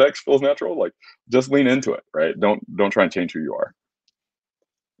 a Rolodex feels natural, like just lean into it, right? Don't try and change who you are.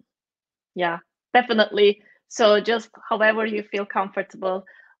 Yeah, definitely. So just however you feel comfortable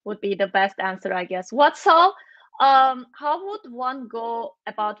would be the best answer, I guess. What's all? How would one go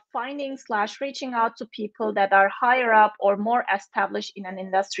about finding / reaching out to people that are higher up or more established in an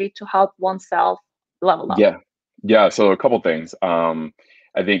industry to help oneself level up? Yeah. So a couple things.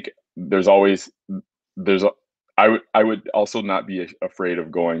 I think there's a, I would also not be afraid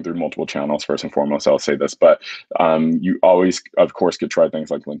of going through multiple channels. First and foremost, I'll say this, but you always, of course, could try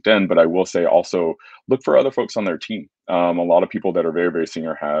things like LinkedIn. But I will say also look for other folks on their team. A lot of people that are very, very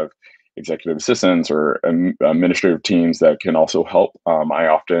senior have executive assistants or administrative teams that can also help. I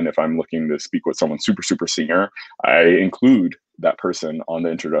often, if I'm looking to speak with someone super, super senior, I include that person on the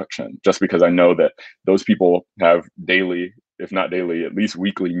introduction, just because I know that those people have daily, if not daily, at least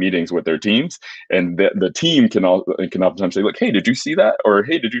weekly meetings with their teams, and the team can oftentimes say, like, hey, did you see that? Or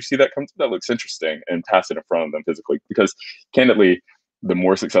hey, did you see that come? That looks interesting, and pass it in front of them physically. Because candidly, the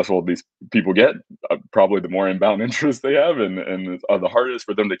more successful these people get, probably the more inbound interest they have, and the harder it is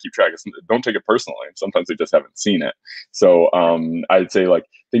for them to keep track. Don't take it personally. Sometimes they just haven't seen it. So I'd say, like,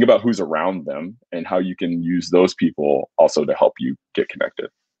 think about who's around them and how you can use those people also to help you get connected.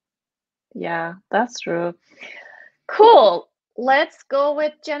 Yeah, that's true. Cool. Let's go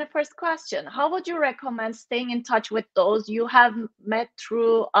with Jennifer's question. How would you recommend staying in touch with those you have met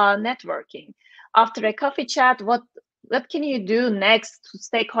through networking? After a coffee chat, what can you do next to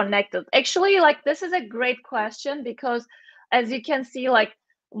stay connected? Actually, like, this is a great question because, as you can see, like,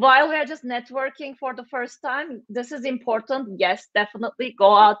 while we are just networking for the first time, this is important. Yes, definitely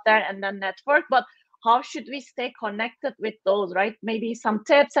go out there and then network, but how should we stay connected with those, right? Maybe some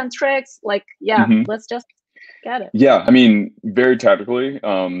tips and tricks. Like, yeah, Mm-hmm. let's just get it. Yeah, I mean, very tactically,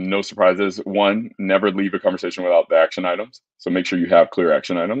 no surprises. One, never leave a conversation without the action items. So make sure you have clear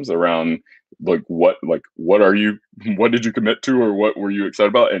action items around what are you, what did you commit to, or what were you excited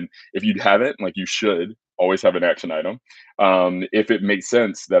about? And if you haven't, like, you should always have an action item. If it makes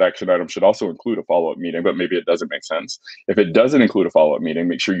sense, that action item should also include a follow-up meeting, but maybe it doesn't make sense. If it doesn't include a follow-up meeting,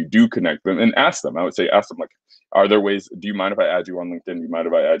 make sure you do connect them and ask them. I would say ask them, like, are there ways, do you mind if I add you on LinkedIn? Do you mind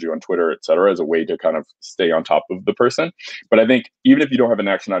if I add you on Twitter, et cetera, as a way to kind of stay on top of the person? But I think even if you don't have an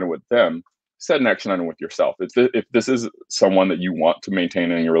action item with them, set an action item with yourself. If this is someone that you want to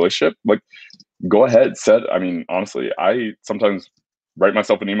maintain in your relationship, like, go ahead, I mean, honestly, I sometimes write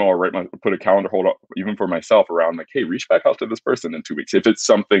myself an email or put a calendar hold up even for myself around, like, hey, reach back out to this person in 2 weeks if it's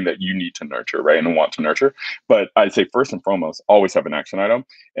something that you need to nurture, right, and want to nurture. But I'd say first and foremost, always have an action item.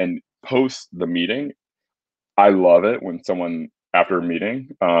 And post the meeting, I love it when someone, after a meeting,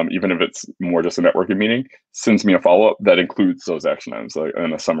 even if it's more just a networking meeting, sends me a follow up that includes those action items, like,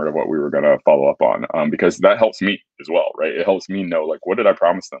 and a summary of what we were going to follow up on, because that helps me as well, right? It helps me know, like, what did I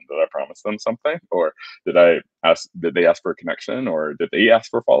promise them? Did I promise them something, or did they ask for a connection, or did they ask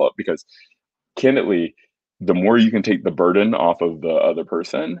for follow up? Because candidly, the more you can take the burden off of the other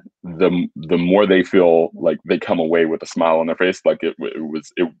person, the more they feel like they come away with a smile on their face, like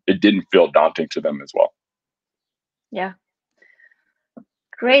it didn't feel daunting to them as well. Yeah,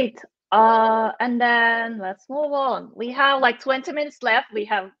 great. And then let's move on. We have like 20 minutes left. We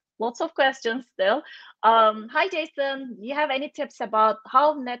have lots of questions still. Hi, Jason. Do you have any tips about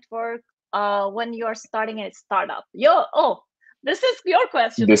how network when you're starting a startup? This is your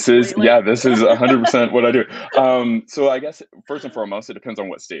question, This is, actually. Like, yeah, this is 100% what I do. So I guess first and foremost, it depends on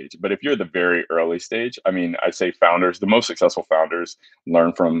what stage. But if you're at the very early stage, I mean, I'd say founders, the most successful founders,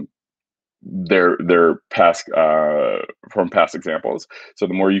 learn from their past from past examples. So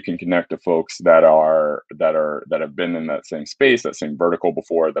the more you can connect to folks that have been in that same space, that same vertical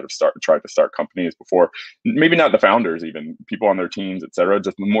before, that have tried to start companies before, maybe not the founders, even people on their teams, et cetera.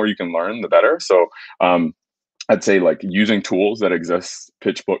 Just the more you can learn, the better. So I'd say like using tools that exist,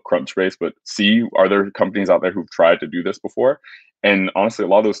 PitchBook, Crunchbase, but see, are there companies out there who've tried to do this before? And honestly, a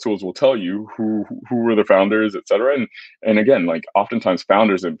lot of those tools will tell you who were the founders, et cetera. And again, like oftentimes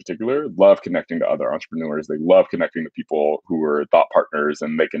founders in particular love connecting to other entrepreneurs. They love connecting to people who are thought partners,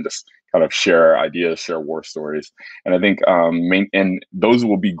 and they can just kind of share ideas, share war stories. And I think and those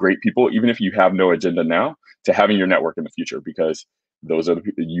will be great people, even if you have no agenda now, to having your network in the future, because those are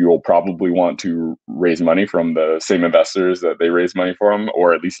you'll probably want to raise money from the same investors that they raise money from,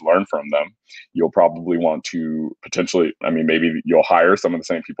 or at least learn from them. You'll probably want to potentially, I mean, maybe you'll hire some of the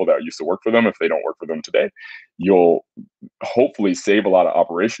same people that used to work for them if they don't work for them today. You'll hopefully save a lot of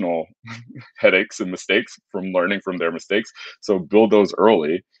operational headaches and mistakes from learning from their mistakes. So build those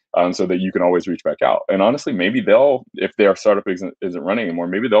early, so that you can always reach back out. And honestly, maybe they'll, if their startup isn't running anymore,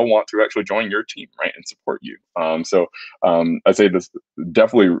 maybe they'll want to actually join your team, right, and support you. I'd say this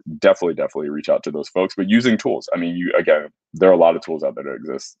definitely reach out to those folks, but using tools. I mean, there are a lot of tools out there that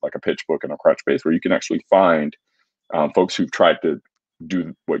exist, like a PitchBook and a Crunchbase, where you can actually find folks who've tried to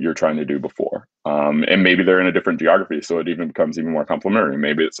do what you're trying to do before. And maybe they're in a different geography, so it even becomes even more complementary.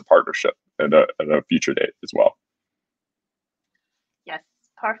 Maybe it's a partnership at a future date as well. Yes,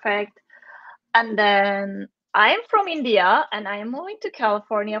 perfect. And then I'm from India and I am moving to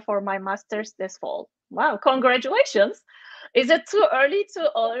California for my master's this fall. Wow, congratulations. Is it too early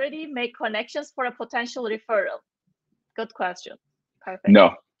to already make connections for a potential referral? Good question. Perfect.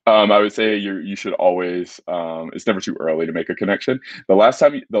 No. I would say you should always, it's never too early to make a connection. I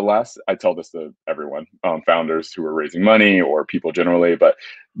tell this to everyone, founders who are raising money or people generally, but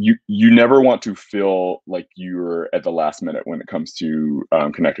you never want to feel like you're at the last minute when it comes to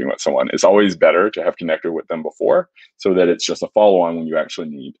connecting with someone. It's always better to have connected with them before, so that it's just a follow on when you actually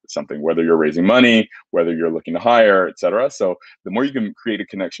need something, whether you're raising money, whether you're looking to hire, et cetera. So the more you can create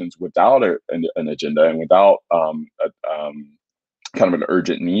connections without an agenda and without kind of an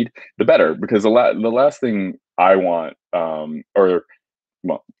urgent need, the better. Because the last thing I want, or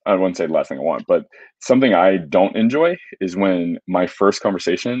well, I wouldn't say the last thing I want, but something I don't enjoy is when my first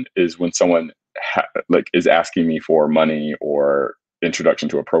conversation is when someone is asking me for money or introduction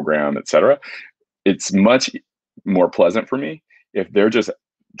to a program, etc. It's much more pleasant for me if they're just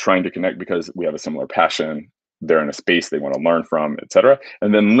trying to connect because we have a similar passion, they're in a space they want to learn from, etc.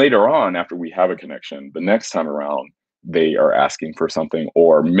 And then later on, after we have a connection, the next time around, they are asking for something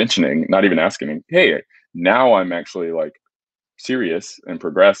or mentioning, not even asking, hey, now I'm actually like serious and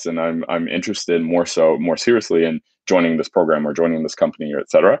progress, and I'm interested more seriously in joining this program or joining this company, or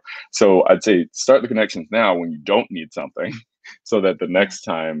etc. So I'd say start the connections now when you don't need something, so that the next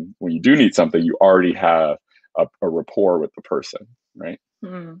time when you do need something, you already have a rapport with the person, right?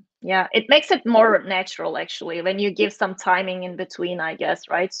 Yeah, it makes it more natural actually when you give some timing in between, I guess,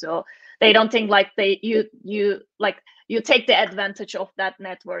 right? So they don't think like you take the advantage of that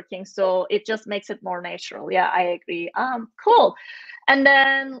networking. So it just makes it more natural. Yeah, I agree. Cool. And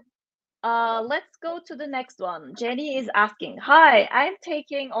then let's go to the next one. Jenny is asking, hi, I'm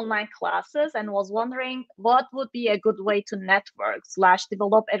taking online classes and was wondering what would be a good way to network /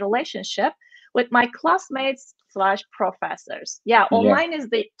 develop a relationship with my classmates / professors. Yeah, online is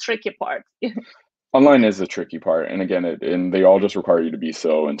the tricky part. Online is the tricky part, and again, and they all just require you to be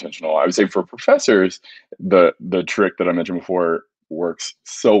so intentional. I would say for professors, the trick that I mentioned before works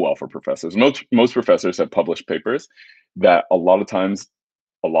so well for professors. Most professors have published papers that a lot of times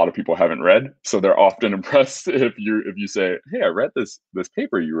a lot of people haven't read, so they're often impressed if you say, hey, I read this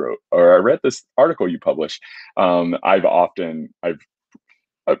paper you wrote, or I read this article you published. I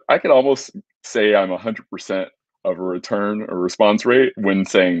could almost say I'm 100% of a return or response rate when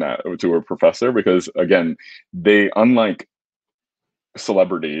saying that to a professor, because again, they, unlike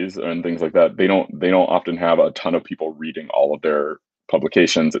celebrities and things like that, they don't often have a ton of people reading all of their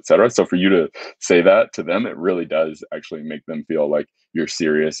publications, etc. So for you to say that to them, it really does actually make them feel like you're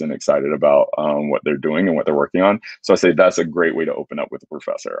serious and excited about what they're doing and what they're working on. So I say that's a great way to open up with a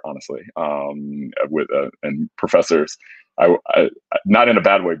professor, honestly. And professors, I not in a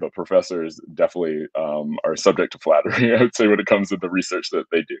bad way, but professors definitely are subject to flattery, I would say, when it comes to the research that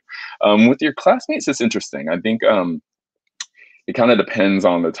they do. With your classmates, it's interesting. I think it kind of depends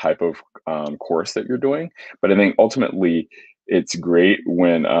on the type of course that you're doing, but I think ultimately it's great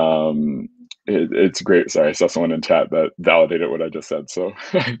when it's great. Sorry, I saw someone in chat that validated what I just said. So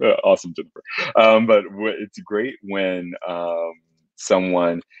awesome, Jennifer. But it's great when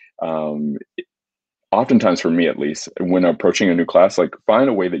someone oftentimes for me at least, when approaching a new class, like find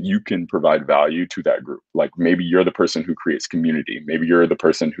a way that you can provide value to that group. Like maybe you're the person who creates community. Maybe you're the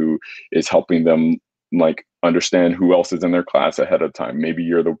person who is helping them like understand who else is in their class ahead of time. Maybe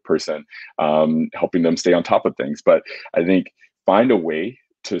you're the person helping them stay on top of things. But I think find a way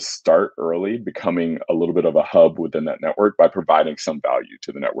to start early, becoming a little bit of a hub within that network by providing some value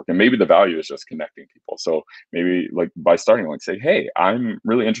to the network. And maybe the value is just connecting people. So maybe like by starting, like say, hey, I'm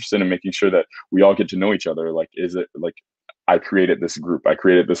really interested in making sure that we all get to know each other. Like, is it like I created this group, I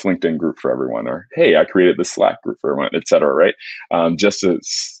created this LinkedIn group for everyone, or hey, I created this Slack group for everyone, et cetera, right? Just to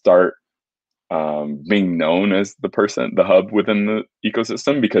start being known as the person, the hub within the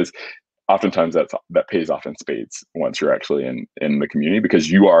ecosystem, because oftentimes that pays off in spades once you're actually in the community,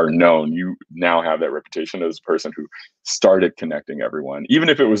 because you are known. You now have that reputation as a person who started connecting everyone, even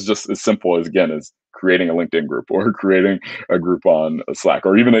if it was just as simple as, again, as creating a LinkedIn group or creating a group on a Slack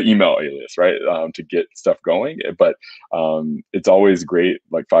or even an email alias, right? To get stuff going. But it's always great,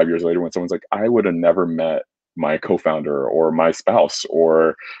 like 5 years later, when someone's like, I would have never met my co-founder or my spouse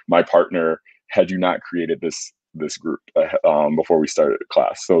or my partner had you not created this group before we started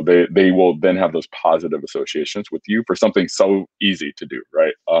class. So they will then have those positive associations with you for something so easy to do,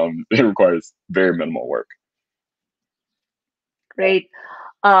 right? It requires very minimal work. Great.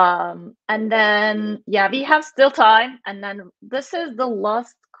 And then, yeah, we have still time. And then this is the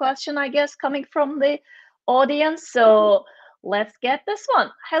last question, I guess, coming from the audience. So let's get this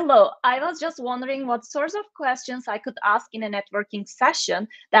one. Hello, I was just wondering what sorts of questions I could ask in a networking session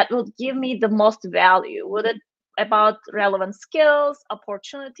that would give me the most value. Would it about relevant skills,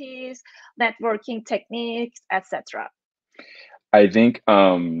 opportunities, networking techniques, etc.? I think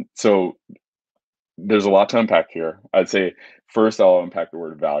so there's a lot to unpack here. I'd say first I'll unpack the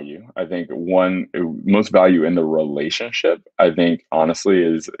word value. I think one most value in the relationship, I think honestly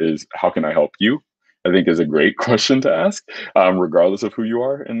is how can I help you? I think is a great question to ask, regardless of who you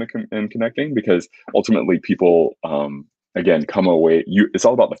are in connecting, because ultimately people again come away. It's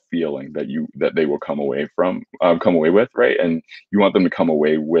all about the feeling that they will come away with, right? And you want them to come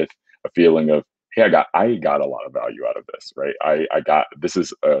away with a feeling of, hey, I got a lot of value out of this, right? I got this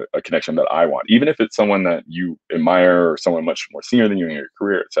is a connection that I want, even if it's someone that you admire or someone much more senior than you in your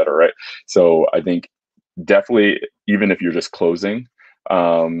career, et cetera, right? So I think definitely, even if you're just closing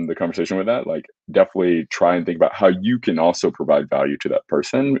the conversation with that, like definitely try and think about how you can also provide value to that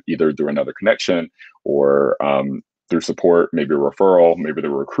person, either through another connection or through support, maybe a referral, maybe the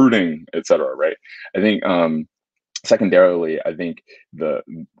recruiting, et cetera, right? I think secondarily, I think the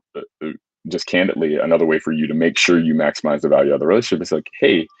just candidly, another way for you to make sure you maximize the value of the relationship is like,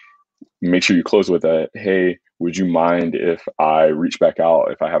 hey, make sure you close with a, hey, would you mind if I reach back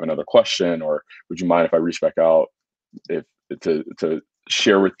out if I have another question, or would you mind if I reach back out if to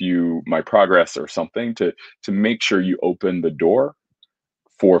share with you my progress or something, to make sure you open the door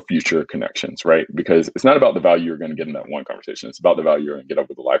for future connections, right? Because it's not about the value you're going to get in that one conversation. It's about the value you're going to get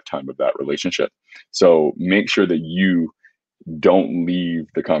over the lifetime of that relationship. So make sure that you don't leave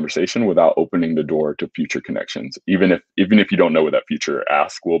the conversation without opening the door to future connections, even if you don't know what that future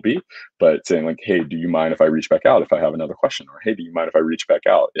ask will be, but saying like, hey, do you mind if I reach back out if I have another question, or hey, do you mind if I reach back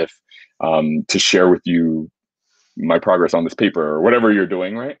out if to share with you my progress on this paper or whatever you're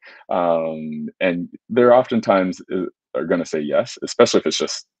doing, right? And they're oftentimes are going to say yes, especially if it's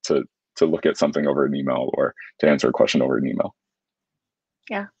just to look at something over an email or to answer a question over an email.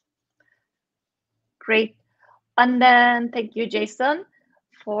 Yeah, great. And then thank you, Jason,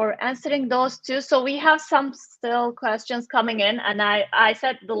 for answering those two. So we have some still questions coming in, and I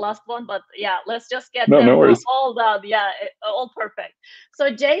said the last one, but yeah, let's just get them No worries. all done. Yeah, all perfect. So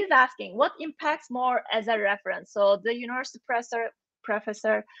Jay is asking, what impacts more as a reference? So the university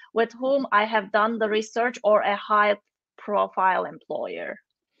professor with whom I have done the research, or a high profile employer?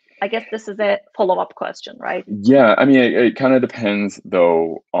 I guess this is a follow-up question, right? Yeah, I mean, it kind of depends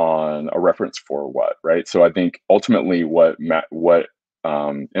though on a reference for what, right? So I think ultimately what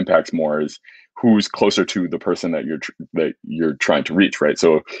impacts more is who's closer to the person that you're trying to reach, right?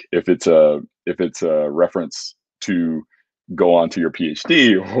 So if it's a reference to go on to your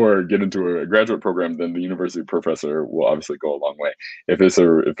PhD or get into a graduate program, then the university professor will obviously go a long way. If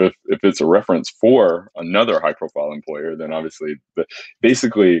it's a reference for another high profile employer, then obviously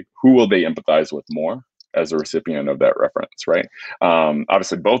basically who will they empathize with more as a recipient of that reference, right?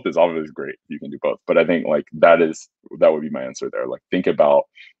 Obviously both is always great. You can do both, but I think like that would be my answer there. Like think about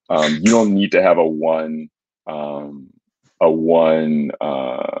you don't need to have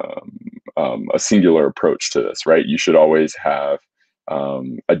a singular approach to this, right? You should always have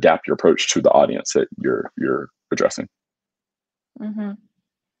adapt your approach to the audience that you're addressing. Mm-hmm.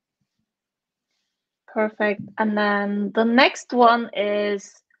 Perfect. And then the next one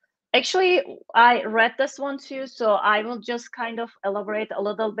is actually, I read this one too, so I will just kind of elaborate a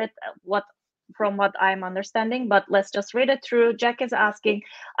little bit from what I'm understanding, but let's just read it through. Jack is asking,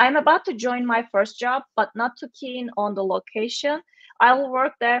 I'm about to join my first job, but not too keen on the location. I will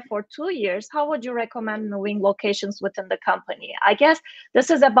work there for 2 years. How would you recommend moving locations within the company? I guess this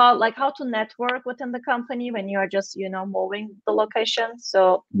is about like how to network within the company when you are just, moving the location.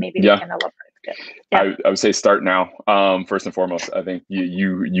 So maybe we Yeah. can elaborate a bit. Yeah. I would say start now. First and foremost, I think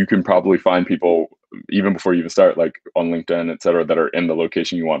you can probably find people even before you even start, like on LinkedIn, et cetera, that are in the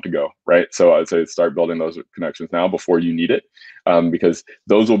location you want to go, right? So I'd say start building those connections now before you need it, because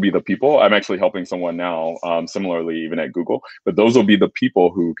those will be the people. I'm actually helping someone now, similarly, even at Google, but those will be the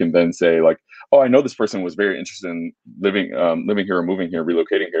people who can then say like, oh, I know this person was very interested in living here or moving here,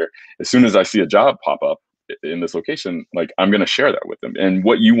 relocating here. As soon as I see a job pop up in this location, like I'm going to share that with them. And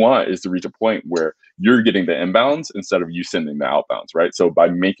what you want is to reach a point where you're getting the inbounds instead of you sending the outbounds, right? So by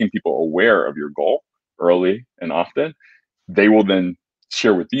making people aware of your goal early and often, they will then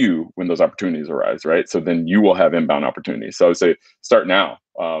share with you when those opportunities arise, right? So then you will have inbound opportunities. So I would say start now.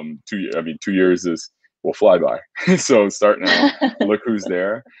 2 years will fly by. So start now, look who's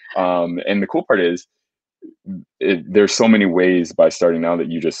there. And the cool part is there's so many ways by starting now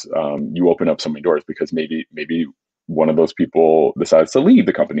that you just you open up so many doors, because maybe one of those people decides to leave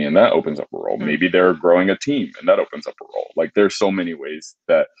the company and that opens up a role. Maybe they're growing a team and that opens up a role. Like there's so many ways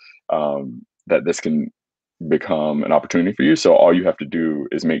that that this can become an opportunity for you. So all you have to do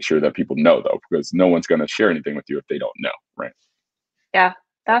is make sure that people know, though, because no one's going to share anything with you if they don't know, right? Yeah,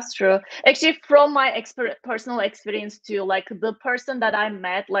 that's true. Actually, from my personal experience too, like the person that I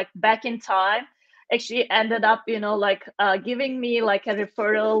met like back in time actually ended up, like giving me like a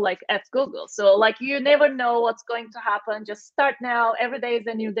referral like at Google. So like you never know what's going to happen. Just start now. Every day is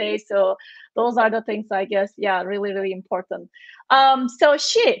a new day. So those are the things I guess, yeah, really, really important. So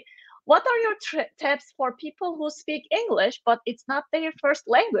what are your tips for people who speak English, but it's not their first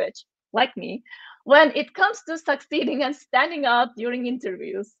language, like me, when it comes to succeeding and standing out during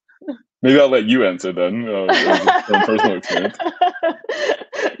interviews? Maybe I'll let you answer then, from personal experience.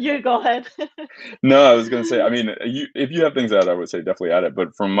 You go ahead. No, I was going to say, I mean, if you have things that I would say definitely add it.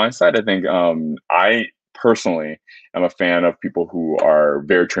 But from my side, I think I personally am a fan of people who are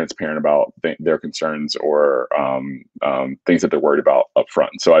very transparent about their concerns or things that they're worried about up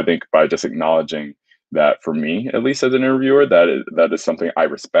front. So I think by just acknowledging that, for me, at least as an interviewer, that is something I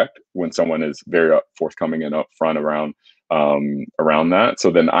respect, when someone is very forthcoming and upfront around that.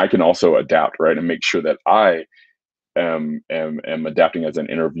 So then I can also adapt, right, and make sure that I am adapting as an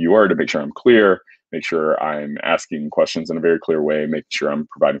interviewer to make sure I'm clear, make sure I'm asking questions in a very clear way, making sure I'm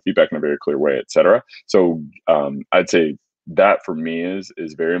providing feedback in a very clear way, etc. So I'd say that for me is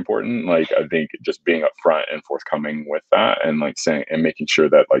very important. Like I think just being upfront and forthcoming with that, and like saying and making sure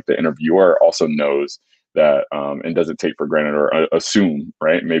that like the interviewer also knows that, and doesn't take for granted or assume,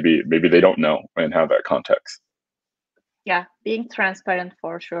 right? Maybe they don't know and have that context. Yeah, being transparent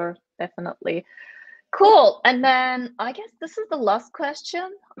for sure, definitely. Cool. And then I guess this is the last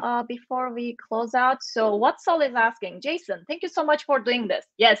question before we close out. So what Sol is asking, Jason, thank you so much for doing this.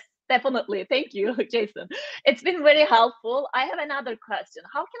 Yes, definitely. Thank you, Jason. It's been very helpful. I have another question.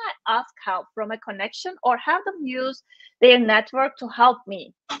 How can I ask help from a connection or have them use their network to help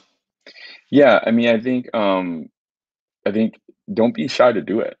me? Yeah, I mean, I think don't be shy to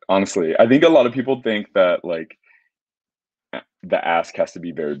do it. Honestly, I think a lot of people think that like the ask has to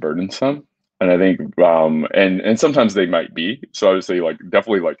be very burdensome, and I think and sometimes they might be. So I would say like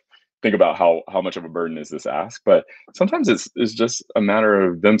definitely like think about how much of a burden is this ask, but sometimes it's just a matter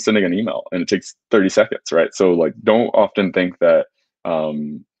of them sending an email and it takes 30 seconds, right? So like don't often think that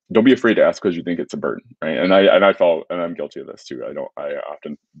don't be afraid to ask because you think it's a burden, right? And I fall, and I'm guilty of this too. I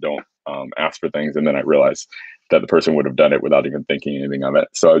often don't ask for things, and then I realize that the person would have done it without even thinking anything of it.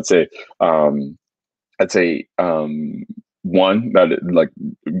 So um, I'd say one, that like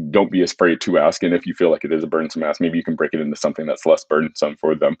don't be afraid to ask, and if you feel like it is a burdensome ask, maybe you can break it into something that's less burdensome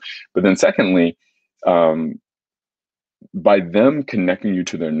for them. But then secondly, um, by them connecting you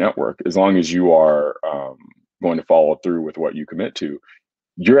to their network, as long as you are going to follow through with what you commit to,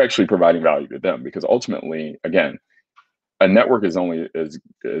 you're actually providing value to them, because ultimately, again, a network is only as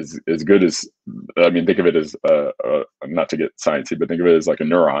good as, I mean, think of it as not to get sciencey, but think of it as like a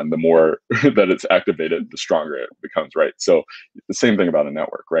neuron. The more that it's activated, the stronger it becomes, right? So the same thing about a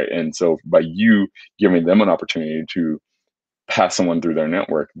network, right? And so by you giving them an opportunity to pass someone through their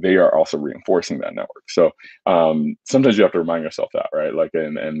network, they are also reinforcing that network. So sometimes you have to remind yourself that, right? Like,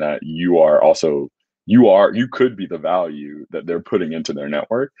 and that you are also you could be the value that they're putting into their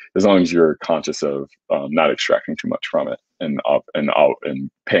network, as long as you're conscious of not extracting too much from it and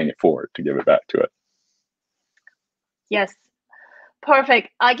paying it forward to give it back to it. Yes, perfect.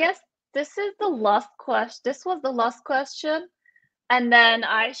 I guess this is the last question. This was the last question. And then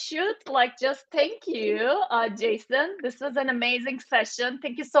I should just thank you, Jason. This was an amazing session.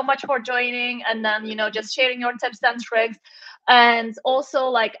 Thank you so much for joining, and then just sharing your tips and tricks. And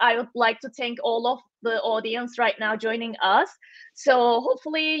also, I would like to thank all of the audience right now joining us. So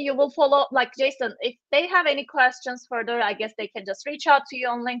hopefully you will follow, Jason, if they have any questions further, I guess they can just reach out to you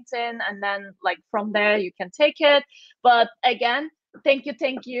on LinkedIn, and then from there you can take it. But again, thank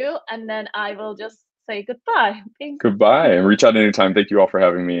you, and then I will just say goodbye. Thanks. Goodbye, and reach out anytime. Thank you all for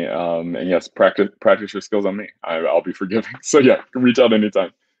having me. And yes, practice your skills on me. I'll be forgiving. So yeah, reach out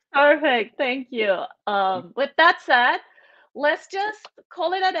anytime. Perfect. Thank you. With that said, let's just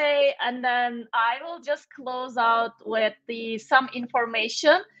call it a day, and then I will just close out with some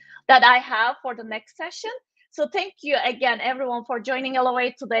information that I have for the next session. So thank you again, everyone, for joining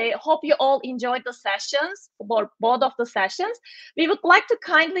Elevate today. Hope you all enjoyed the sessions, or both of the sessions. We would like to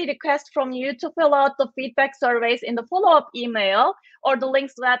kindly request from you to fill out the feedback surveys in the follow-up email, or the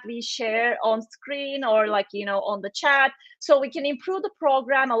links that we share on screen, or on the chat, so we can improve the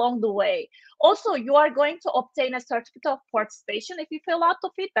program along the way. Also, you are going to obtain a certificate of participation if you fill out the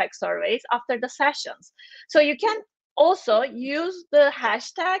feedback surveys after the sessions. So you can also use the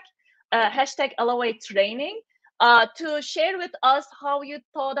hashtag Elevate Training to share with us how you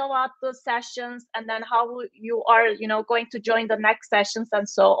thought about the sessions, and then how you are going to join the next sessions, and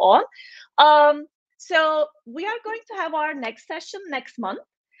so on. So we are going to have our next session next month,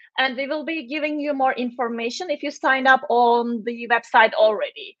 and we will be giving you more information if you signed up on the website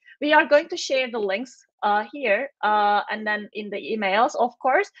already. We are going to share the links here, and then in the emails, of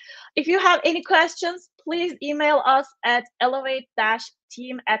course. If you have any questions, please email us at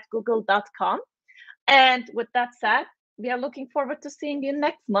elevate-team@google.com. And with that said, we are looking forward to seeing you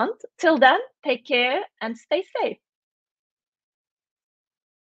next month. Till then, take care and stay safe.